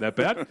 this isn't that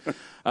bad.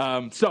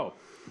 So,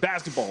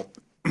 basketball.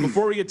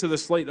 Before we get to the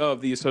slate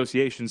of the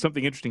association,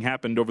 something interesting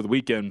happened over the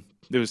weekend.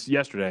 It was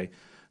yesterday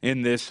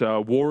in this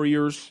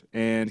Warriors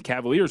and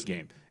Cavaliers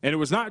game. And it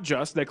was not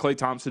just that Klay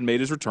Thompson made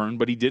his return,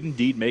 but he did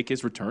indeed make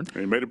his return.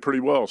 He made it pretty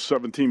well.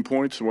 17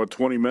 points in,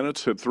 20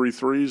 minutes, hit 3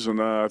 threes,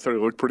 and I thought he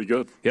looked pretty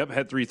good. Yep,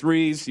 had 3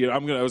 threes. I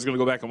was going to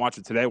go back and watch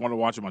it today. I want to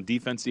watch him on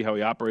defense, see how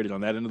he operated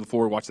on that end of the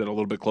floor, watch that a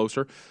little bit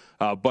closer.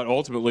 But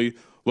ultimately,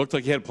 looked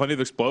like he had plenty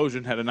of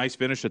explosion, had a nice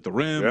finish at the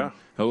rim. Yeah.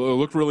 It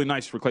looked really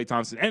nice for Klay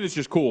Thompson. And it's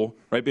just cool,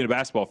 right, being a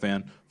basketball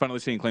fan, finally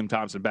seeing Klay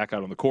Thompson back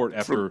out on the court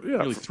after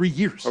nearly 3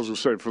 years. I was going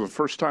to say, for the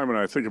first time in,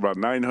 I think, about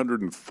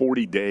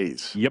 940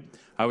 days. Yep.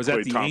 I was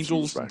at the Thompson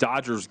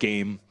Angels-Dodgers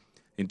game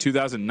in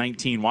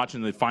 2019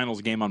 watching the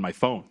finals game on my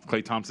phone,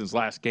 Klay Thompson's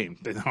last game.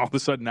 And all of a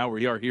sudden, now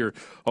we are here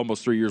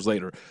almost 3 years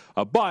later.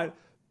 But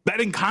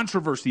betting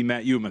controversy,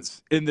 Matt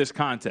Youmans, in this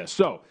contest.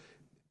 So,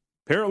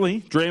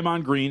 apparently,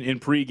 Draymond Green in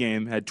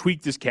pregame had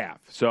tweaked his calf.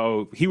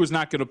 So, he was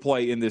not going to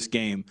play in this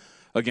game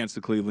against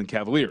the Cleveland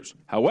Cavaliers.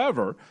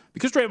 However,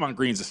 because Draymond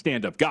Green's a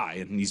stand-up guy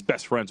and he's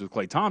best friends with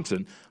Klay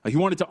Thompson, he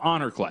wanted to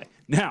honor Klay.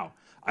 Now,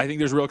 I think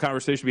there's a real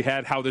conversation to be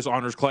had how this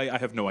honors Klay. I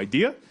have no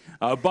idea,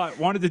 but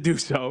wanted to do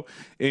so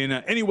in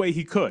any way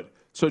he could.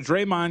 So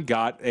Draymond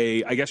got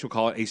I guess you'll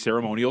call it a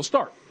ceremonial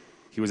start.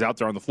 He was out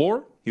there on the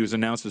floor. He was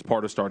announced as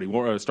part of starting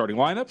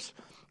lineups.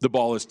 The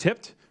ball is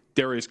tipped.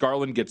 Darius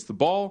Garland gets the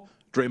ball.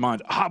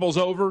 Draymond hobbles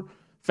over,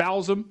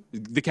 fouls him.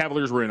 The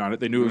Cavaliers were in on it.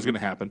 They knew it was going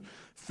to happen.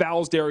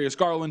 Fouls Darius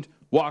Garland,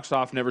 walks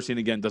off, never seen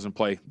again, doesn't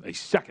play a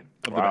second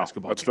of the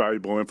basketball That's game.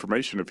 valuable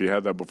information if you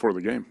had that before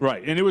the game.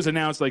 Right, and it was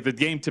announced, like, the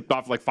game tipped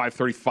off like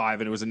 5:35,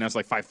 and it was announced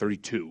like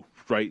 5:32,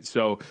 right?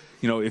 So,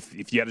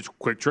 if you had a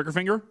quick trigger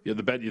finger,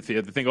 if you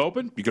had the thing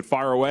open, you could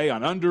fire away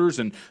on unders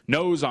and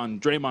nose on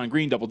Draymond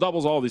Green,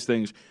 double-doubles, all these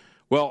things.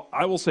 Well,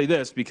 I will say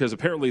this, because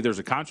apparently there's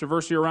a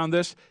controversy around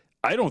this.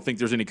 I don't think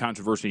there's any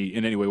controversy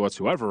in any way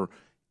whatsoever.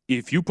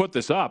 If you put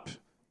this up,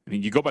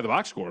 you go by the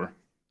box score,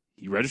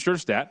 he registered a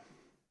stat,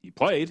 he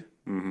played,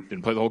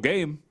 didn't play the whole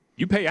game,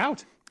 you pay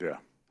out. Yeah. I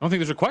don't think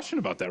there's a question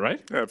about that,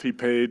 right? Yeah, if he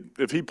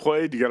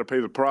played, you got to pay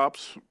the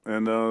props,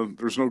 and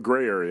there's no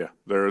gray area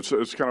there. It's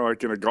kind of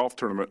like in a golf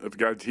tournament. If a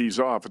guy tees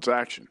off, it's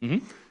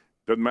action.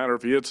 Doesn't matter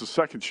if he hits a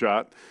second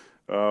shot,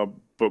 but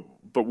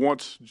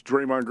once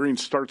Draymond Green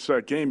starts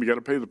that game, you got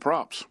to pay the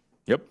props.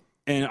 Yep.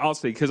 And I'll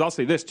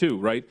say this too,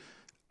 right?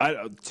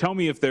 Tell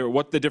me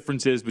what the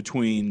difference is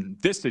between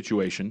this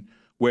situation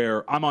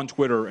where I'm on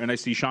Twitter and I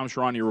see Shams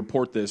Charania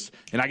report this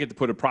and I get to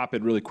put a prop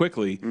in really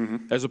quickly,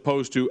 as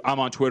opposed to I'm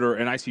on Twitter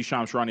and I see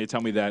Shams Charania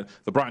tell me that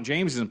LeBron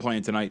James isn't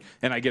playing tonight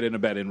and I get in a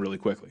bet in really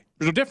quickly.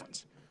 There's no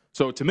difference.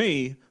 So to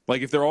me,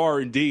 like, if there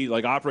are indeed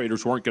like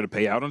operators who aren't going to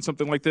pay out on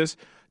something like this,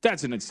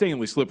 that's an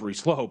insanely slippery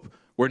slope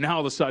where now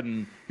all of a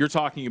sudden you're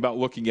talking about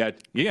looking at,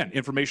 again,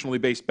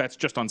 informationally based bets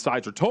just on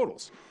sides or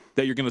totals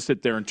that you're going to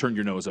sit there and turn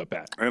your nose up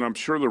at. And I'm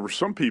sure there were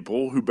some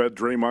people who bet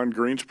Draymond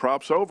Green's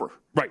props over.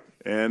 Right.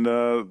 And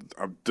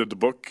did the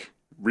book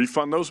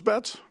refund those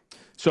bets?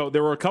 So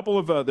there were a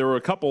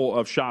couple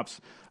of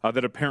shops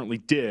that apparently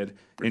did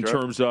in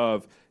terms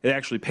of it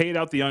actually paid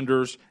out the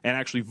unders and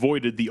actually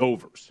voided the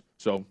overs.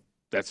 So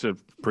that's a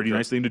pretty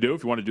nice thing to do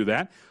if you want to do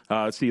that.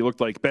 See, it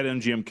looked like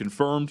BetMGM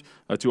confirmed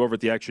to over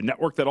at the Action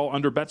Network that all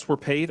under bets were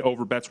paid,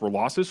 over bets were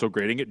losses, so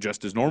grading it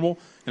just as normal.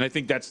 And I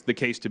think that's the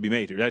case to be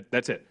made here.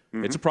 That's it.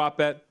 It's a prop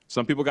bet.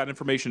 Some people got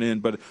information in,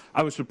 but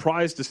I was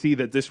surprised to see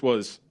that this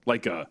was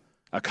like a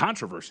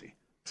controversy.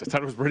 I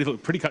thought it was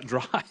pretty cut and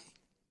dry.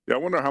 Yeah, I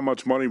wonder how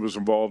much money was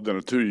involved in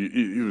it, too.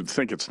 You would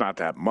think it's not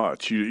that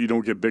much. You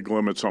don't get big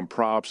limits on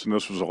props, and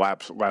this was a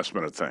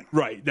last-minute thing.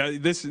 Right. Now,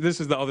 this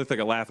is the other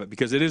thing I laugh at,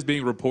 because it is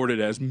being reported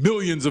as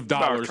millions of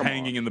dollars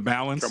hanging in the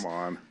balance. Come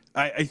on.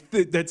 I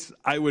think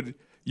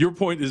your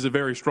point is a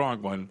very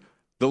strong one.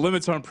 The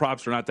limits on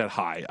props are not that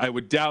high. I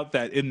would doubt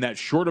that in that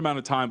short amount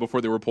of time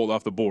before they were pulled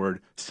off the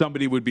board,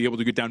 somebody would be able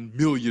to get down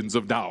millions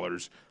of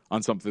dollars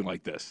on something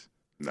like this.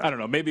 No. I don't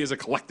know, maybe as a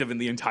collective in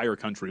the entire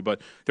country,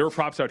 but there are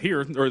shops out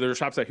here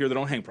that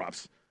don't hang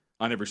props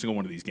on every single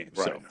one of these games.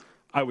 Right. So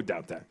I would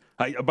doubt that.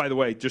 By the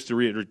way, just to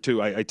reiterate,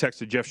 too, I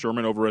texted Jeff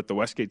Sherman over at the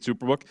Westgate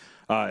Superbook,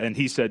 and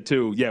he said,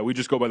 too, yeah, we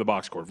just go by the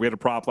box score. If we had a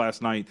prop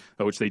last night,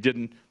 which they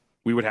didn't,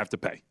 we would have to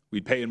pay.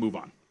 We'd pay and move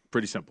on.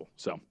 Pretty simple.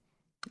 So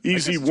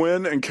easy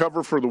win and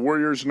cover for the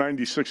Warriors,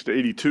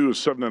 96-82 is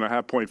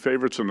 7.5-point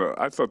favorites. And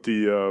I thought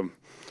the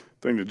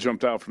thing that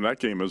jumped out from that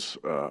game is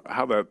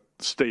how that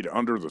stayed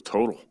under the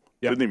total.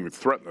 Yep. Didn't even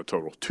threaten the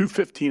total.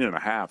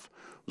 215.5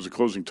 was the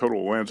closing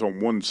total. It lands on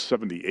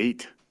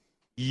 178.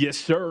 Yes,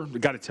 sir. I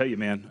got to tell you,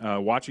 man,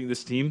 watching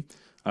this team,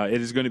 it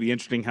is going to be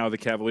interesting how the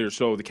Cavaliers.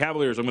 So the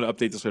Cavaliers, I'm going to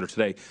update this later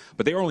today,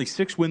 but they are only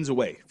 6 wins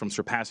away from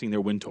surpassing their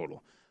win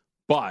total.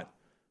 But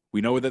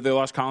We know that they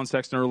lost Colin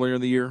Sexton earlier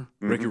in the year.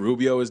 Mm-hmm. Ricky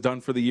Rubio is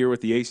done for the year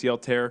with the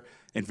ACL tear.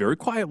 And very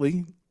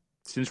quietly,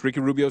 since Ricky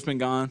Rubio's been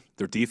gone,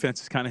 their defense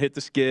has kind of hit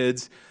the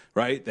skids,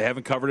 right? They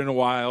haven't covered in a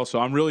while. So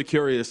I'm really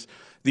curious.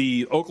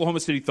 The Oklahoma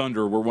City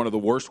Thunder were one of the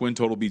worst win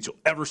total beats you'll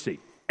ever see,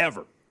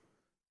 ever,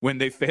 when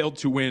they failed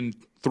to win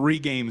 3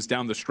 games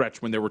down the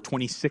stretch when there were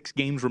 26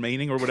 games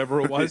remaining or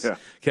whatever it was,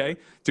 okay,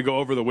 to go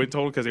over the win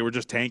total because they were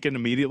just tanking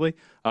immediately.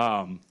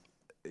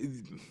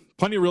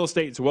 Plenty of real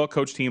estate. It's a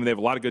well-coached team. They have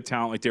a lot of good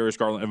talent like Darius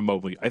Garland and Evan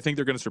Mobley. I think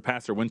they're going to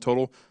surpass their win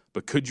total,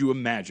 but could you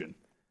imagine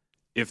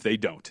if they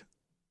don't?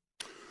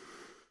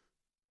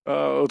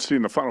 Let's see,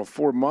 in the final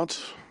 4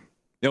 months?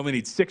 They only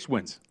need 6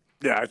 wins.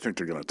 Yeah, I think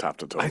they're going to top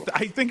the total.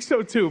 I think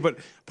so, too. But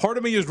part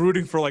of me is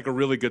rooting for, like, a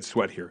really good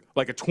sweat here,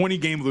 like a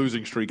 20-game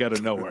losing streak out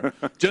of nowhere,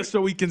 just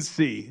so we can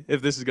see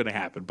if this is going to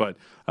happen. But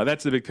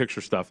that's the big picture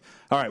stuff.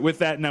 All right, with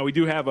that, now we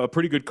do have a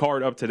pretty good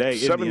card up today.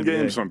 7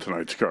 games on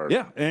tonight's card.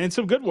 Yeah, and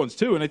some good ones,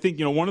 too. And I think,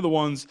 one of the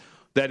ones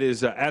that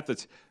is at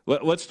the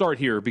let's start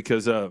here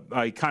because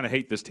I kind of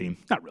hate this team.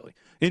 Not really.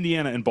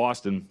 Indiana and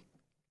Boston,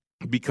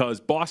 because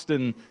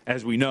Boston,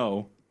 as we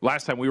know,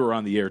 last time we were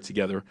on the air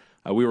together,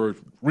 we were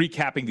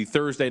recapping the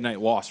Thursday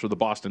night loss for the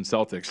Boston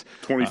Celtics.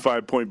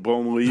 25-point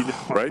blown lead,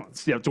 right?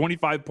 Yeah,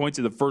 25 points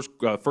in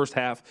the first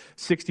half,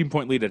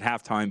 16-point lead at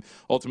halftime,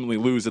 ultimately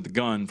lose at the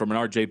gun from an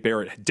R.J.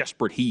 Barrett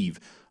desperate heave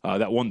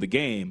that won the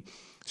game.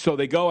 So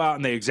they go out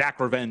and they exact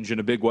revenge in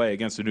a big way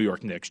against the New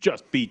York Knicks,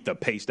 just beat the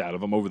paste out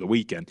of them over the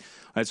weekend.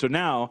 And so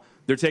now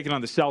they're taking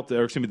on the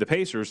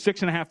Pacers.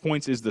 6.5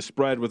 points is the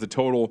spread with a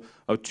total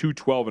of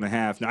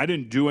 212.5. Now, I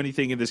didn't do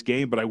anything in this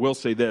game, but I will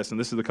say this, and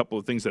this is a couple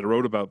of things that I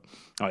wrote about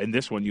in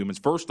this one, Humans.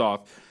 First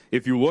off,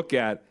 if you look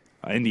at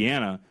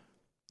Indiana,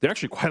 they're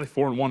actually quietly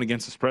 4-1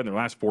 against the spread in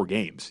their last 4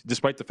 games,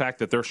 despite the fact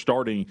that they're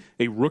starting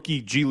a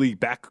rookie G League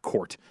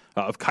backcourt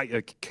of,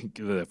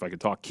 if I could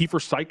talk, Kiefer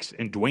Sykes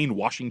and Dwayne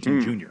Washington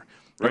Jr.,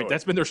 right? Really?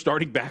 That's been their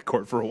starting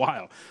backcourt for a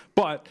while.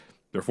 But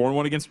they're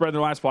 4-1 against spread in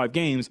their last 5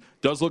 games.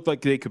 Does look like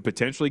they could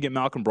potentially get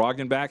Malcolm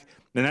Brogdon back,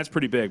 and that's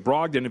pretty big.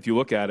 Brogdon, if you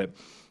look at it,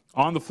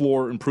 on the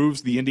floor,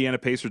 improves the Indiana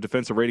Pacers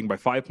defensive rating by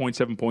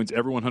 5.7 points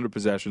every 100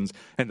 possessions.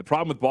 And the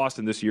problem with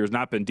Boston this year has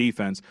not been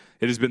defense.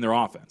 It has been their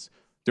offense.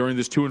 During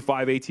this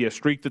 2-5 ATS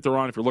streak that they're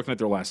on, if you're looking at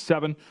their last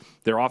 7,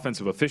 their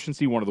offensive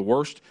efficiency, one of the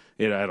worst.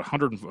 It had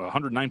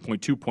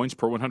 109.2 points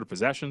per 100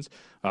 possessions.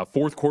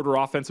 Fourth quarter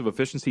offensive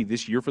efficiency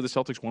this year for the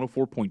Celtics,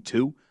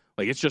 104.2.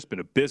 Like, it's just been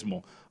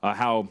abysmal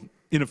how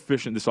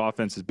inefficient this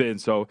offense has been.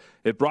 So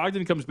if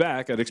Brogdon comes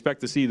back, I'd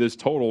expect to see this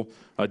total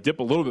dip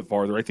a little bit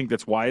farther. I think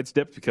that's why it's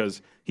dipped,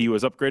 because he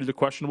was upgraded to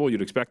questionable.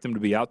 You'd expect him to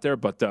be out there.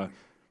 But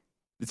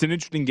it's an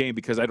interesting game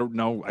because I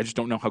just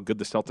don't know how good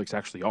the Celtics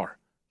actually are.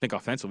 I think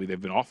offensively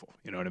they've been awful.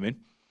 You know what I mean?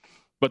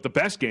 But the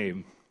best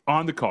game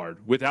on the card,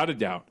 without a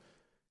doubt,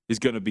 is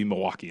going to be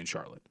Milwaukee and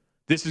Charlotte.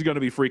 This is going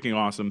to be freaking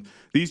awesome.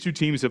 These two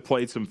teams have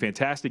played some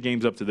fantastic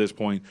games up to this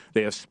point.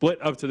 They have split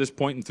up to this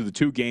point into the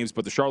 2 games,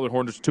 but the Charlotte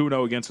Hornets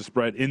 2-0 against the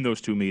spread in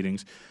those 2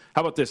 meetings.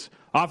 How about this?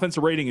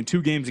 Offensive rating in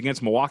 2 games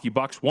against Milwaukee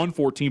Bucks,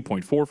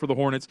 114.4 for the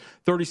Hornets,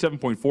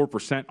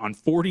 37.4% on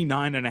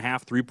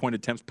 49.5 3-point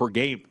attempts per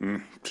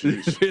game.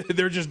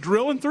 They're just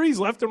drilling threes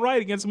left and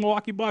right against the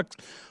Milwaukee Bucks.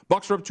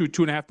 Bucks are up to a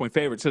 2.5-point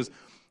favorite. It says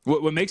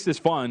what makes this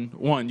fun,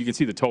 one, you can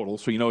see the total,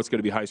 so you know it's going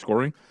to be high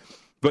scoring.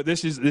 But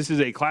this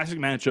is a classic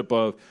matchup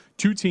of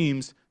 2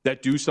 teams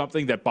that do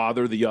something that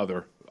bother the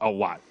other a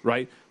lot,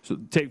 right? So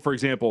take, for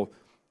example,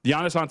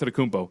 Giannis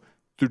Antetokounmpo,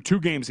 through 2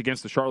 games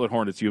against the Charlotte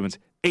Hornets, Humans,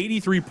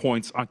 83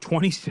 points on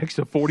 26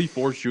 of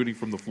 44 shooting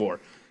from the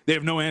floor. They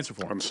have no answer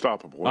for him.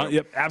 Unstoppable.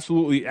 Yep,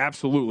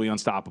 absolutely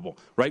unstoppable,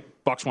 right?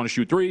 Bucks want to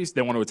shoot threes.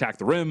 They want to attack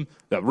the rim.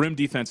 The rim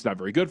defense is not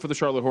very good for the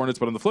Charlotte Hornets.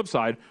 But on the flip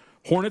side,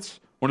 Hornets,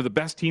 one of the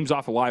best teams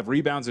off of live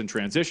rebounds and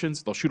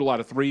transitions. They'll shoot a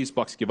lot of threes.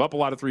 Bucks give up a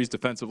lot of threes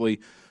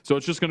defensively. So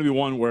it's just going to be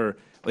one where,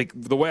 like,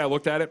 the way I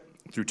looked at it,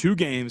 through 2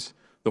 games,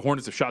 the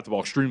Hornets have shot the ball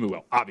extremely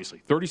well,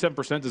 obviously.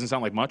 37% doesn't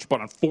sound like much,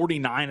 but on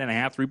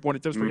 49.5 3-point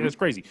attempts, that's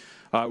crazy.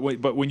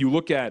 But when you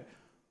look at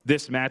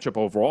this matchup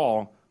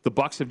overall, the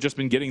Bucks have just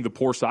been getting the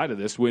poor side of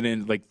this.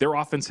 Their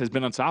offense has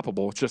been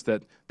unstoppable. It's just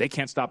that they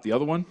can't stop the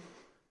other one.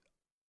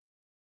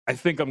 I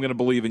think I'm going to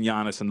believe in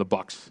Giannis and the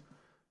Bucks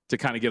to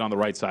kind of get on the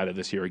right side of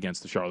this here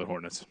against the Charlotte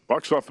Hornets.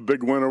 Bucks off a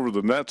big win over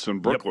the Nets in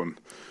Brooklyn.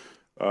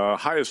 Yep.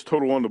 Highest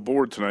total on the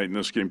board tonight in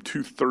this game,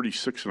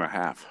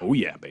 236.5. Oh,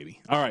 yeah,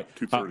 baby. All right.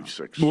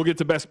 236. We'll get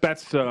to best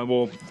bets.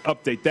 We'll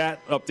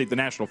update the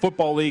National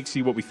Football League,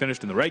 see what we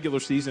finished in the regular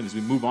season as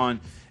we move on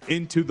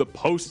into the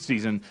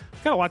postseason.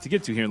 Got a lot to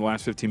get to here in the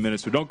last 15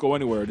 minutes, so don't go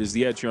anywhere. It is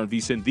The Edge here on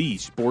VSiN, the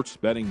Sports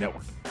Betting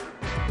Network.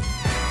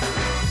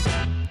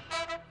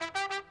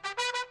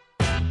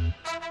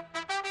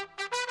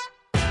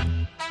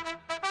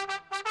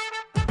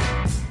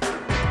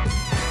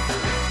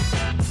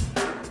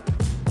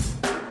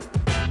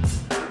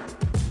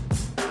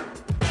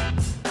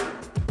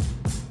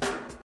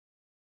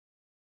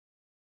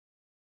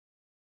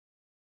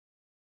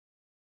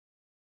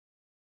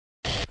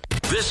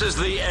 This is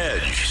The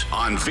Edge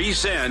on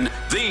VSiN,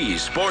 the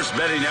Sports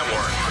Betting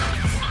Network.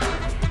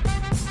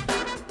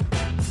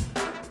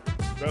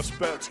 Best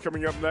bets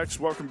coming up next.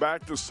 Welcome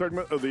back. This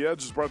segment of The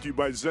Edge is brought to you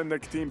by Zen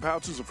Nicotine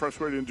Pouches, a fresh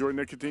way to enjoy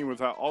nicotine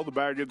without all the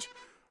baggage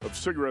of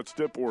cigarettes,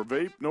 dip, or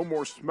vape. No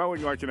more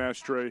smelling like an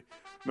ashtray.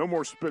 No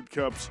more spit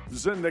cups.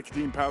 Zen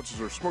Nicotine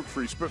Pouches are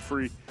smoke-free,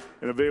 spit-free,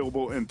 and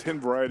available in 10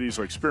 varieties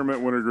like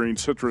spearmint, wintergreen,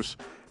 citrus,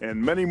 and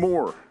many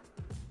more.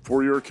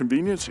 For your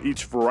convenience,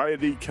 each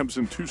variety comes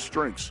in 2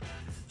 strengths,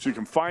 so you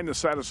can find the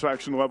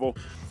satisfaction level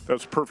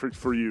that's perfect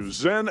for you.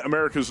 Zen,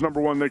 America's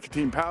 #1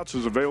 nicotine pouch,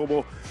 is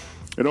available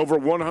in over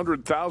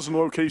 100,000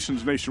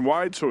 locations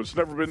nationwide, so it's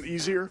never been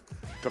easier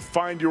to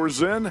find your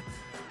Zen.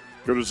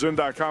 Go to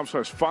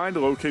zen.com/find to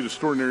locate a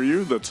store near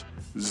you. That's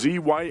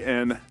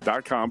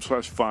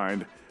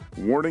zyn.com/find.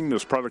 Warning,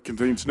 this product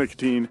contains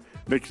nicotine.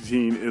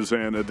 Nicotine is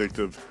an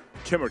addictive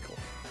chemical.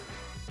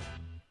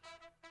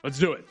 Let's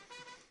do it.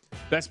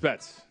 Best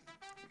bets.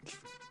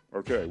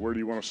 Okay, where do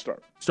you want to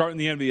start? Start in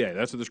the NBA.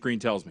 That's what the screen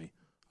tells me.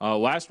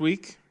 Last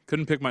week,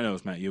 couldn't pick my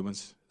nose, Matt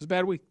Youmans. It was a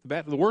bad week.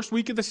 The worst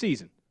week of the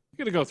season.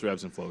 You're going to go through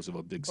ebbs and flows of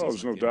a big season. Oh,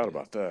 there's no doubt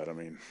about that. I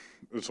mean,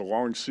 it's a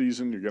long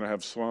season. You're going to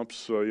have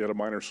slumps. You had a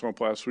minor slump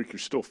last week. You're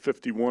still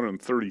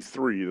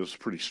 51-33. That's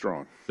pretty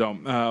strong.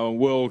 So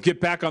we'll get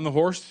back on the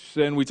horse,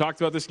 and we talked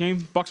about this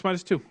game. Bucks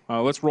 -2.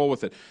 Let's roll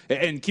with it.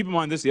 And keep in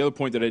mind this, the other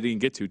point that I didn't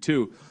get to,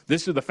 too.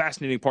 This is the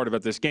fascinating part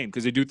about this game,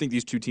 because I do think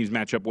these two teams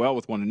match up well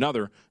with one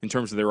another in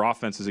terms of their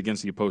offenses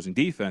against the opposing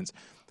defense.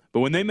 But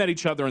when they met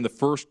each other in the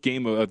first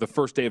game of the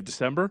first day of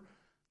December,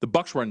 the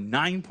Bucks were a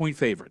 9-point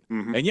favorite.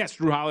 Mm-hmm. And yes,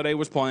 Drew Holiday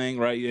was playing,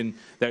 right? And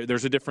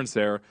there's a difference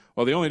there.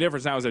 Well, the only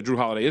difference now is that Drew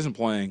Holiday isn't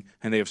playing,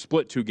 and they have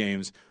split 2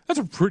 games. That's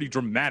a pretty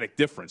dramatic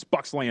difference.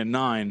 Bucks laying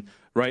 9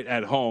 right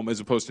at home, as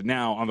opposed to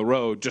now on the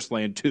road just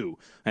laying 2.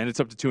 And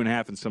it's up to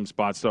 2.5 in some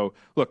spots. So,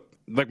 look,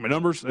 like my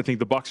numbers, I think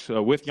the Bucks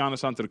with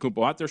Giannis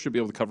Antetokounmpo out there should be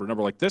able to cover a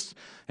number like this.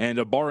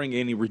 And barring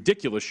any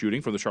ridiculous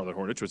shooting from the Charlotte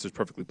Hornets, which is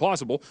perfectly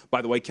plausible.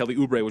 By the way, Kelly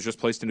Oubre was just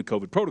placed into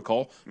COVID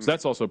protocol, so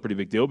that's also a pretty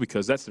big deal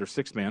because that's their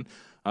 6th man.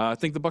 I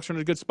think the Bucks are in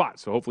a good spot,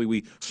 so hopefully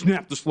we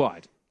snap the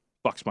slide.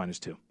 Bucks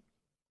 -2.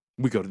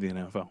 We go to the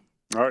NFL.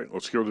 All right,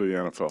 let's go to the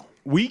NFL.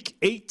 Week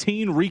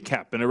 18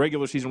 recap and a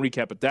regular season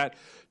recap at that.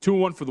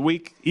 2-1 for the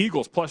week.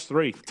 Eagles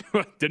 +3.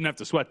 Didn't have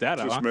to sweat that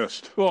out. Just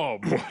missed. Oh,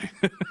 boy.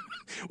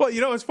 Well,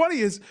 you know, what's funny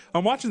is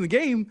I'm watching the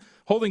game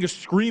holding a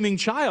screaming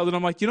child, and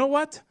I'm like, you know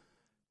what?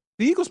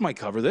 The Eagles might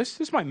cover this.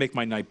 This might make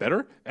my night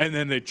better. And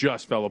then it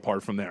just fell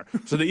apart from there.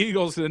 So the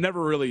Eagles never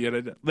really in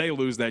it. They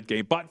lose that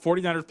game. But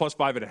 49ers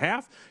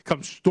 +5.5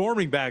 come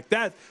storming back.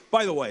 That,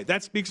 by the way,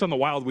 that speaks on the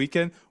wild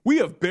weekend. We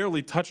have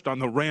barely touched on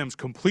the Rams'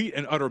 complete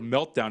and utter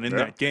meltdown in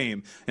that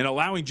game and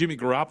allowing Jimmy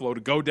Garoppolo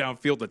to go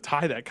downfield to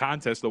tie that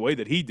contest the way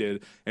that he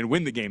did and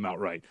win the game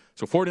outright.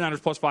 So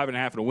 49ers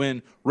 +5.5 and a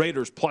win.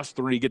 Raiders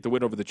 +3 get the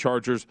win over the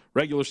Chargers.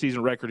 Regular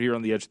season record here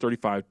on the Edge,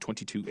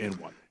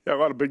 35-22-1. Yeah, a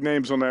lot of big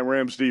names on that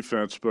Rams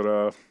defense,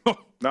 but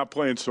not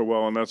playing so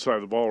well on that side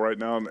of the ball right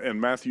now.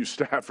 And Matthew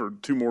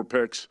Stafford, 2 more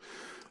picks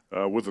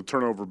with a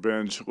turnover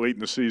binge late in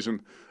the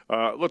season.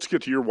 Let's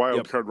get to your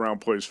wild card round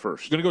plays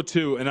first. I'm going to go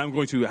 2, and I'm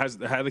going to,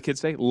 how the kids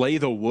say, lay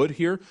the wood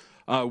here.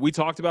 We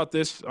talked about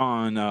this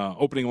on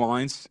opening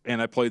lines,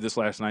 and I played this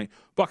last night.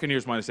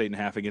 Buccaneers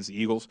 -8.5 against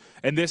the Eagles.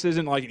 And this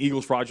isn't like an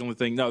Eagles fraudulent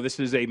thing. No, this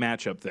is a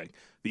matchup thing.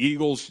 The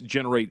Eagles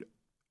generate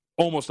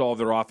almost all of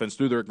their offense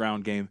through their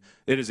ground game.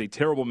 It is a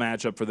terrible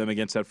matchup for them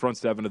against that front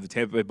 7 of the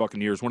Tampa Bay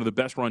Buccaneers, one of the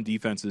best run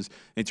defenses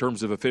in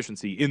terms of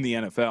efficiency in the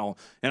NFL.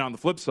 And on the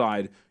flip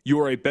side, you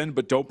are a bend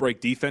but don't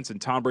break defense,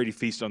 and Tom Brady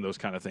feasts on those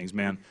kind of things,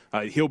 man.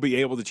 He'll be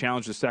able to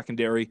challenge the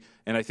secondary,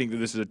 and I think that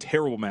this is a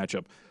terrible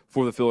matchup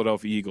for the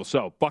Philadelphia Eagles.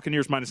 So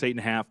Buccaneers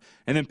 -8.5,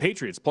 and then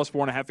Patriots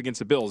 +4.5 against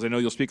the Bills. I know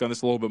you'll speak on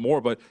this a little bit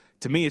more, but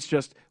to me it's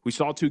just we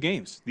saw 2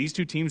 games. These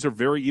 2 teams are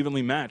very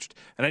evenly matched,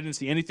 and I didn't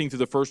see anything through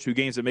the first 2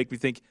 games that make me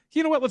think,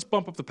 you know what, let's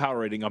bump up the power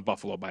rating on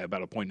Buffalo by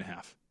about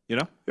 1.5. You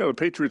know? Yeah, the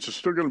Patriots are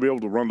still going to be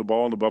able to run the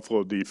ball in the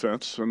Buffalo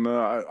defense, and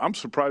I'm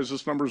surprised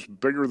this number's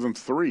bigger than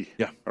 3.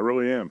 Yeah. I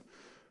really am.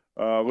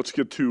 Let's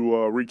get to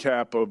a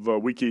recap of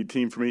Week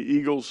 18 for me.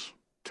 Eagles,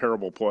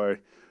 terrible play.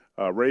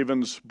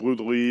 Ravens blew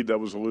the lead.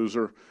 That was a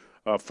loser.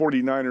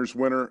 49ers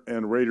winner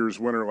and Raiders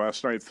winner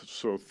last night,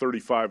 so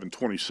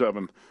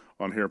 35-27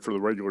 on here for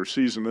the regular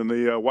season. In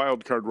the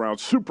wild card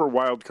round, super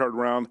wild card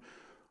round,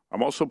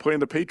 I'm also playing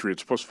the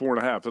Patriots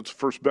 +4.5. That's the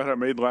first bet I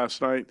made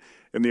last night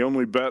and the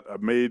only bet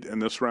I've made in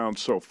this round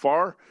so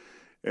far.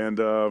 And,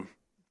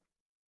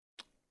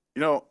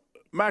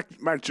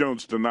 Mac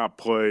Jones did not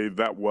play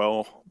that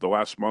well the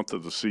last month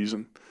of the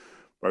season,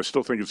 but I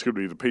still think it's going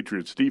to be the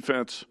Patriots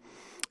defense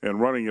and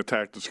running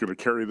attack that's going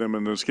to carry them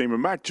in this game. And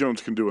Mac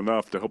Jones can do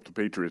enough to help the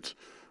Patriots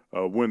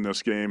win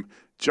this game.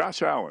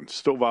 Josh Allen,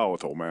 still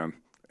volatile, man.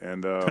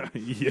 And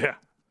yeah,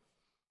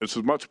 it's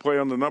as much play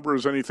on the number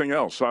as anything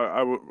else.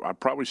 I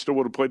probably still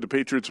would have played the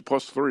Patriots at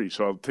 +3,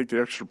 so I'll take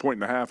the extra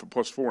 1.5 at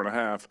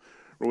 +4.5.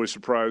 Really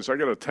surprised. I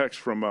got a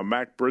text from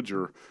Mac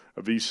Bridger,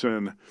 a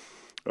VSiN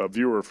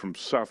viewer from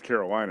South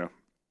Carolina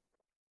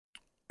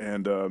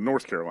and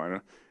North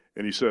Carolina,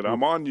 and he said,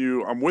 I'm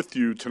with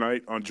you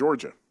tonight on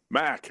Georgia.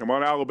 Mac, I'm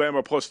on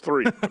Alabama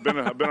 +3. I've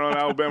been on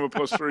Alabama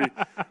 +3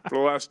 for the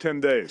last 10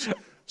 days.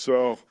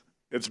 So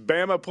It's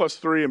Bama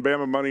 +3 and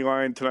Bama money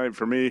line tonight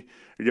for me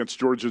against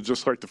Georgia,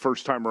 just like the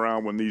first time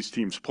around when these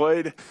teams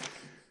played.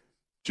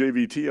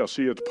 JVT, I'll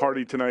see you at the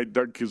party tonight.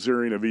 Doug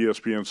Kazarian of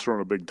ESPN's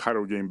throwing a big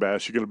title game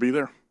bash. You going to be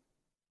there?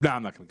 No,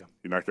 I'm not going to go.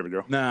 You're not going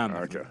to go? No, I'm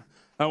not gonna go.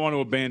 I don't want to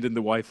abandon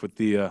the wife with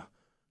the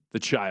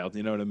child.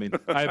 You know what I mean?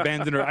 I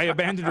abandoned her. I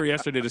abandoned her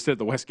yesterday to sit at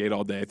the Westgate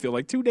all day. I feel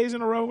like 2 days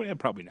in a row. Yeah,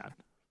 probably not.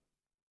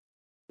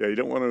 Yeah, you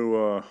don't want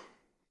to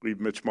leave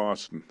Mitch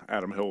Moss and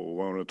Adam Hill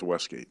alone at the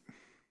Westgate.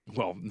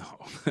 Well, no.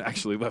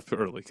 Actually left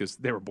early because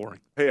they were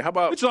boring. Hey, how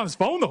about Mitch was on his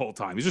phone the whole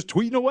time. He's just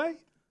tweeting away.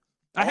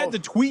 I had to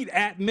tweet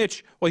at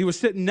Mitch while he was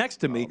sitting next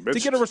to me to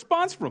get a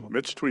response from him.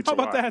 Mitch tweets How a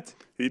lot. about that?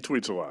 He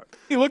tweets a lot.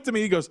 He looked at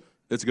me. He goes,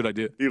 "That's a good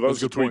idea." He loves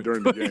to tweet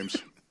during the games.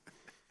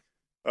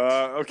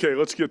 Okay,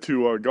 let's get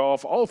to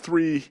golf. All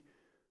three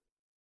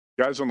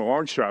guys on the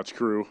long shots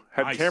crew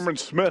had Cameron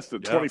Smith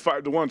at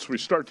 25-1. So we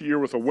start the year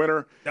with a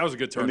winner. That was a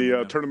good tournament. In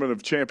the Tournament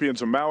of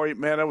Champions in Maui.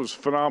 Man, that was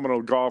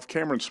phenomenal golf.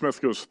 Cameron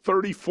Smith goes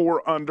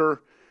 34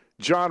 under.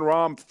 John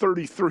Rahm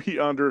 33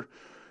 under.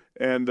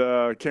 And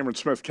Cameron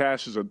Smith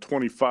cashes at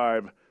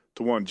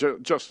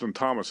 25-1. Justin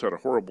Thomas had a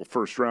horrible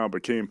first round,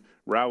 but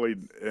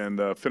rallied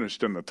and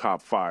finished in the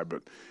top 5.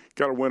 But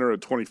got a winner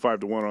at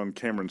 25-1 on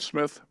Cameron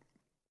Smith.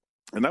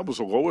 And that was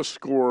the lowest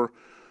score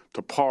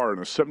to par in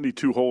a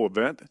 72-hole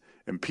event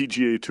in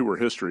PGA Tour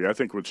history, I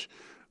think, which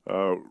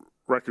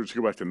records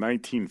go back to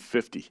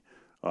 1950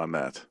 on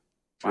that.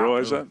 Did you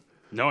realize that?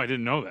 No, I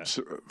didn't know that.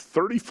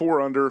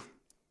 34 under.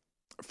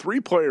 3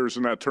 players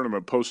in that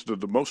tournament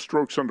posted the most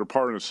strokes under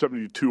par in a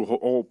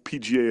 72-hole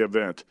PGA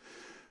event.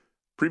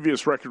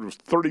 Previous record was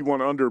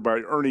 31 under by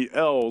Ernie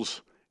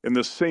Els in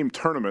this same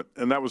tournament,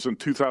 and that was in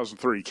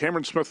 2003.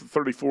 Cameron Smith at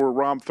 34,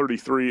 Rahm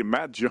 33, and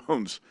Matt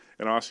Jones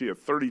and Aussie at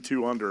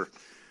 32 under.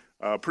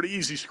 Pretty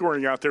easy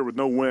scoring out there with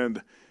no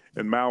wind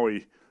in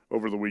Maui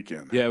over the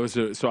weekend. Yeah, it was.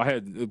 So I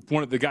had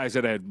one of the guys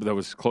that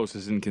was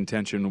closest in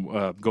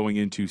contention going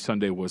into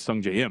Sunday was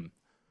Sung J M.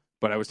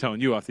 But I was telling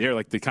you off the air,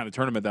 like the kind of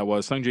tournament that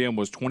was. Sung J M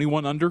was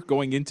 21 under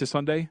going into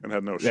Sunday. And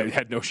had no shot. Yeah,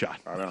 had no shot.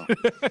 I know.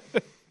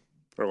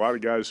 There are a lot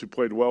of guys who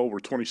played well, were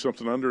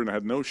 20-something under, and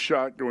had no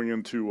shot going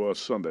into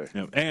Sunday.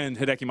 Yeah. And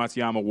Hideki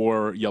Matsuyama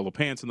wore yellow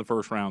pants in the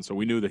first round, so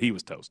we knew that he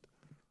was toast.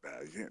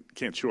 You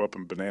can't show up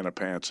in banana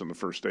pants on the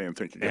first day and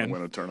think you're going to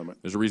win a tournament.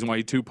 There's a reason why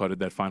he two-putted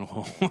that final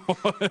hole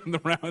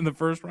in the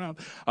first round.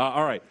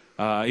 All right.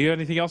 You got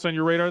anything else on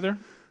your radar there?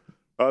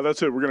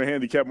 That's it. We're going to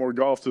handicap more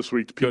golf this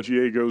week. The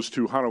PGA goes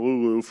to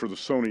Honolulu for the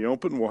Sony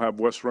Open. We'll have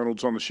Wes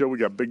Reynolds on the show. We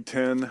got Big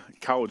Ten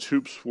college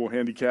hoops. We'll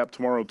handicap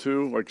tomorrow,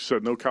 too. Like I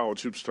said, no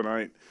college hoops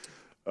tonight.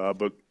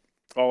 But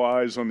all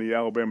eyes on the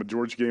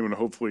Alabama-Georgia game, and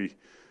hopefully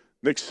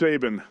Nick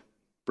Saban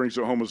brings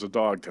it home as a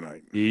dog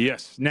tonight.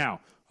 Yes.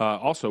 Now,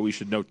 also, we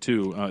should note,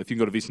 too, if you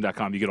can go to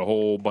vsin.com, you get a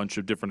whole bunch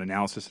of different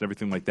analysis and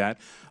everything like that.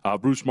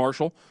 Bruce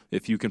Marshall,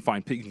 if you can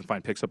find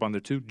picks up on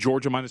there, too.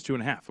 Georgia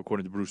 -2.5,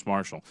 according to Bruce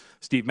Marshall.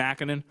 Steve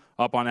Makinen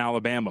up on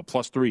Alabama,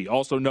 +3.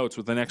 Also notes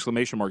with an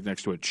exclamation mark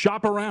next to it.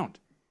 Shop around.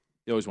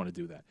 You always want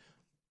to do that.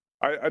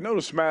 I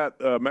noticed Matt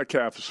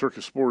Metcalf of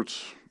Circus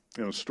Sports,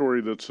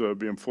 story that's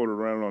being floated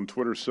around on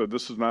Twitter, said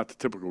this is not the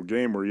typical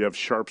game where you have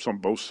sharps on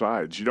both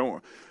sides.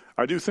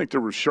 I do think there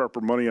was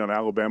sharper money on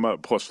Alabama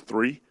at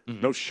 +3.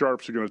 Mm-hmm. No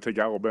sharps are going to take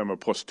Alabama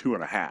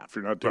 +2.5.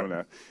 You're not doing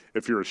that.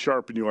 If you're a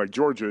sharp and you like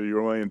Georgia,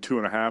 you're laying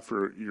 2.5,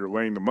 or you're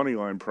laying the money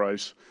line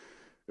price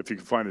if you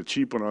can find a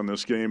cheap one on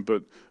this game.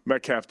 But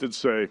Metcalf did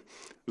say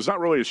there's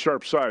not really a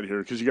sharp side here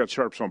because you got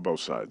sharps on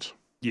both sides.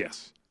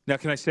 Yes. Now,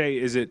 can I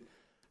say,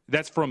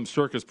 that's from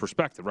Circa's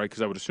perspective, right?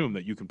 Because I would assume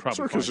that you can probably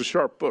Circa's a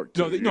sharp book.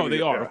 No,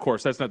 they are, of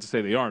course. That's not to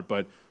say they aren't,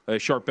 but a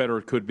sharp bettor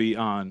could be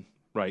on,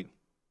 right?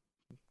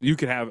 You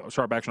can have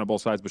sharp action on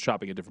both sides, but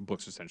shopping at different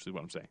books, essentially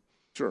what I'm saying.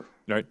 Sure.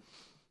 Right?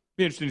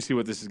 Be interesting to see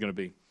what this is going to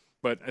be.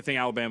 But I think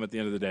Alabama, at the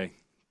end of the day,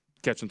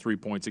 catching 3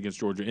 points against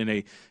Georgia in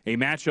a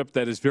matchup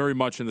that is very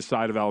much in the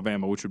side of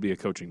Alabama, which would be a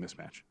coaching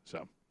mismatch.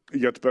 So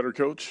you got the better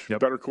coach,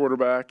 better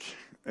quarterback,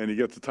 and you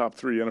get the top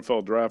 3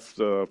 NFL draft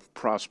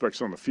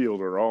prospects on the field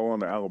are all on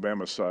the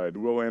Alabama side.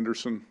 Will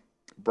Anderson,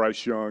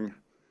 Bryce Young,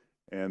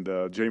 and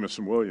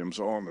Jamison Williams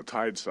all on the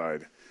Tide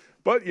side.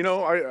 But,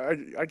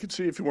 I could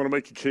see if you want to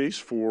make a case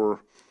for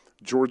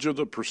Georgia,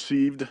 the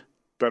perceived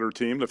better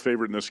team, the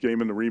favorite in this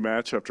game in the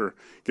rematch after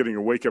getting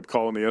a wake-up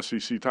call in the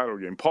SEC title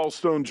game. Paul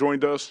Stone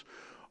joined us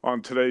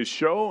on today's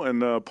show,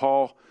 and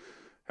Paul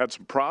had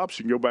some props.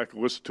 You can go back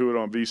and listen to it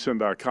on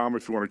vsin.com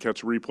if you want to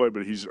catch a replay,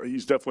 but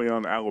he's definitely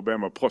on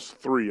Alabama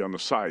 +3 on the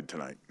side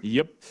tonight.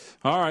 Yep.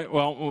 All right,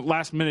 well,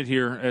 last minute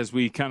here as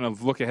we kind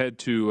of look ahead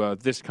to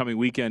this coming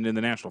weekend in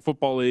the National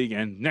Football League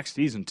and next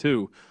season,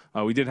 too.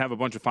 We did have a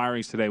bunch of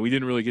firings today. We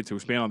didn't really get to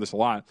expand on this a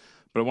lot,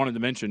 but I wanted to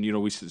mention,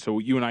 so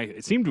you and I,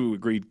 it seemed to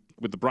agree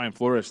with the Brian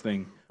Flores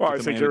thing. Well, I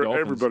think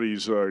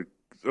everybody's a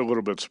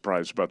little bit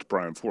surprised about the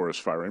Brian Flores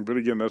firing. But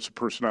again, that's a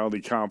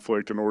personality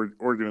conflict and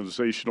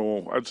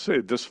organizational, I'd say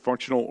a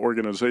dysfunctional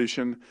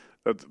organization.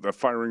 That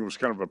firing was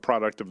kind of a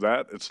product of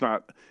that. It's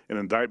not an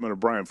indictment of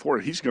Brian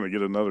Flores. He's going to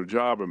get another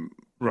job, and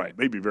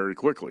maybe very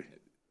quickly.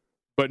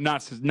 But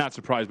not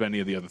surprised by any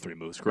of the other three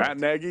moves, correct? Matt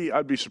Nagy,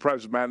 I'd be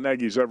surprised if Matt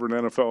Nagy's ever an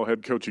NFL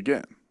head coach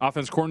again.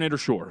 Offense coordinator,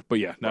 sure. But,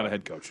 yeah, not a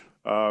head coach.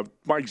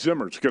 Mike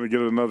Zimmer's going to get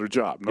another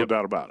job, no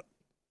doubt about it.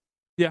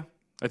 Yeah,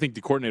 I think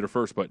the coordinator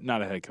first, but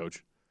not a head coach.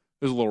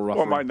 It was a little rough.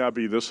 Well, it might not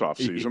be this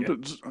offseason,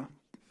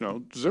 Yeah.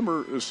 but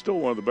Zimmer is still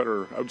one of the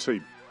better, I would say,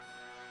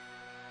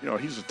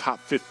 he's a top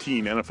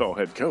 15 NFL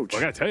head coach.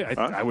 Well, I got to tell you,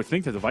 I would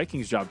think that the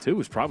Vikings job, too,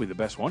 is probably the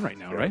best one right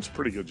now, right? It's a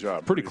pretty good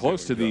job. Pretty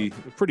close to the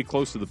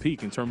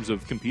peak in terms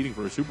of competing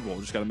for a Super Bowl.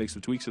 Just got to make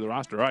some tweaks to the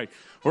roster. All right,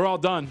 we're all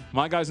done.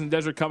 My guys in the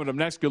desert coming up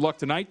next. Good luck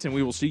tonight, and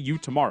we will see you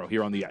tomorrow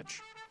here on The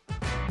Edge.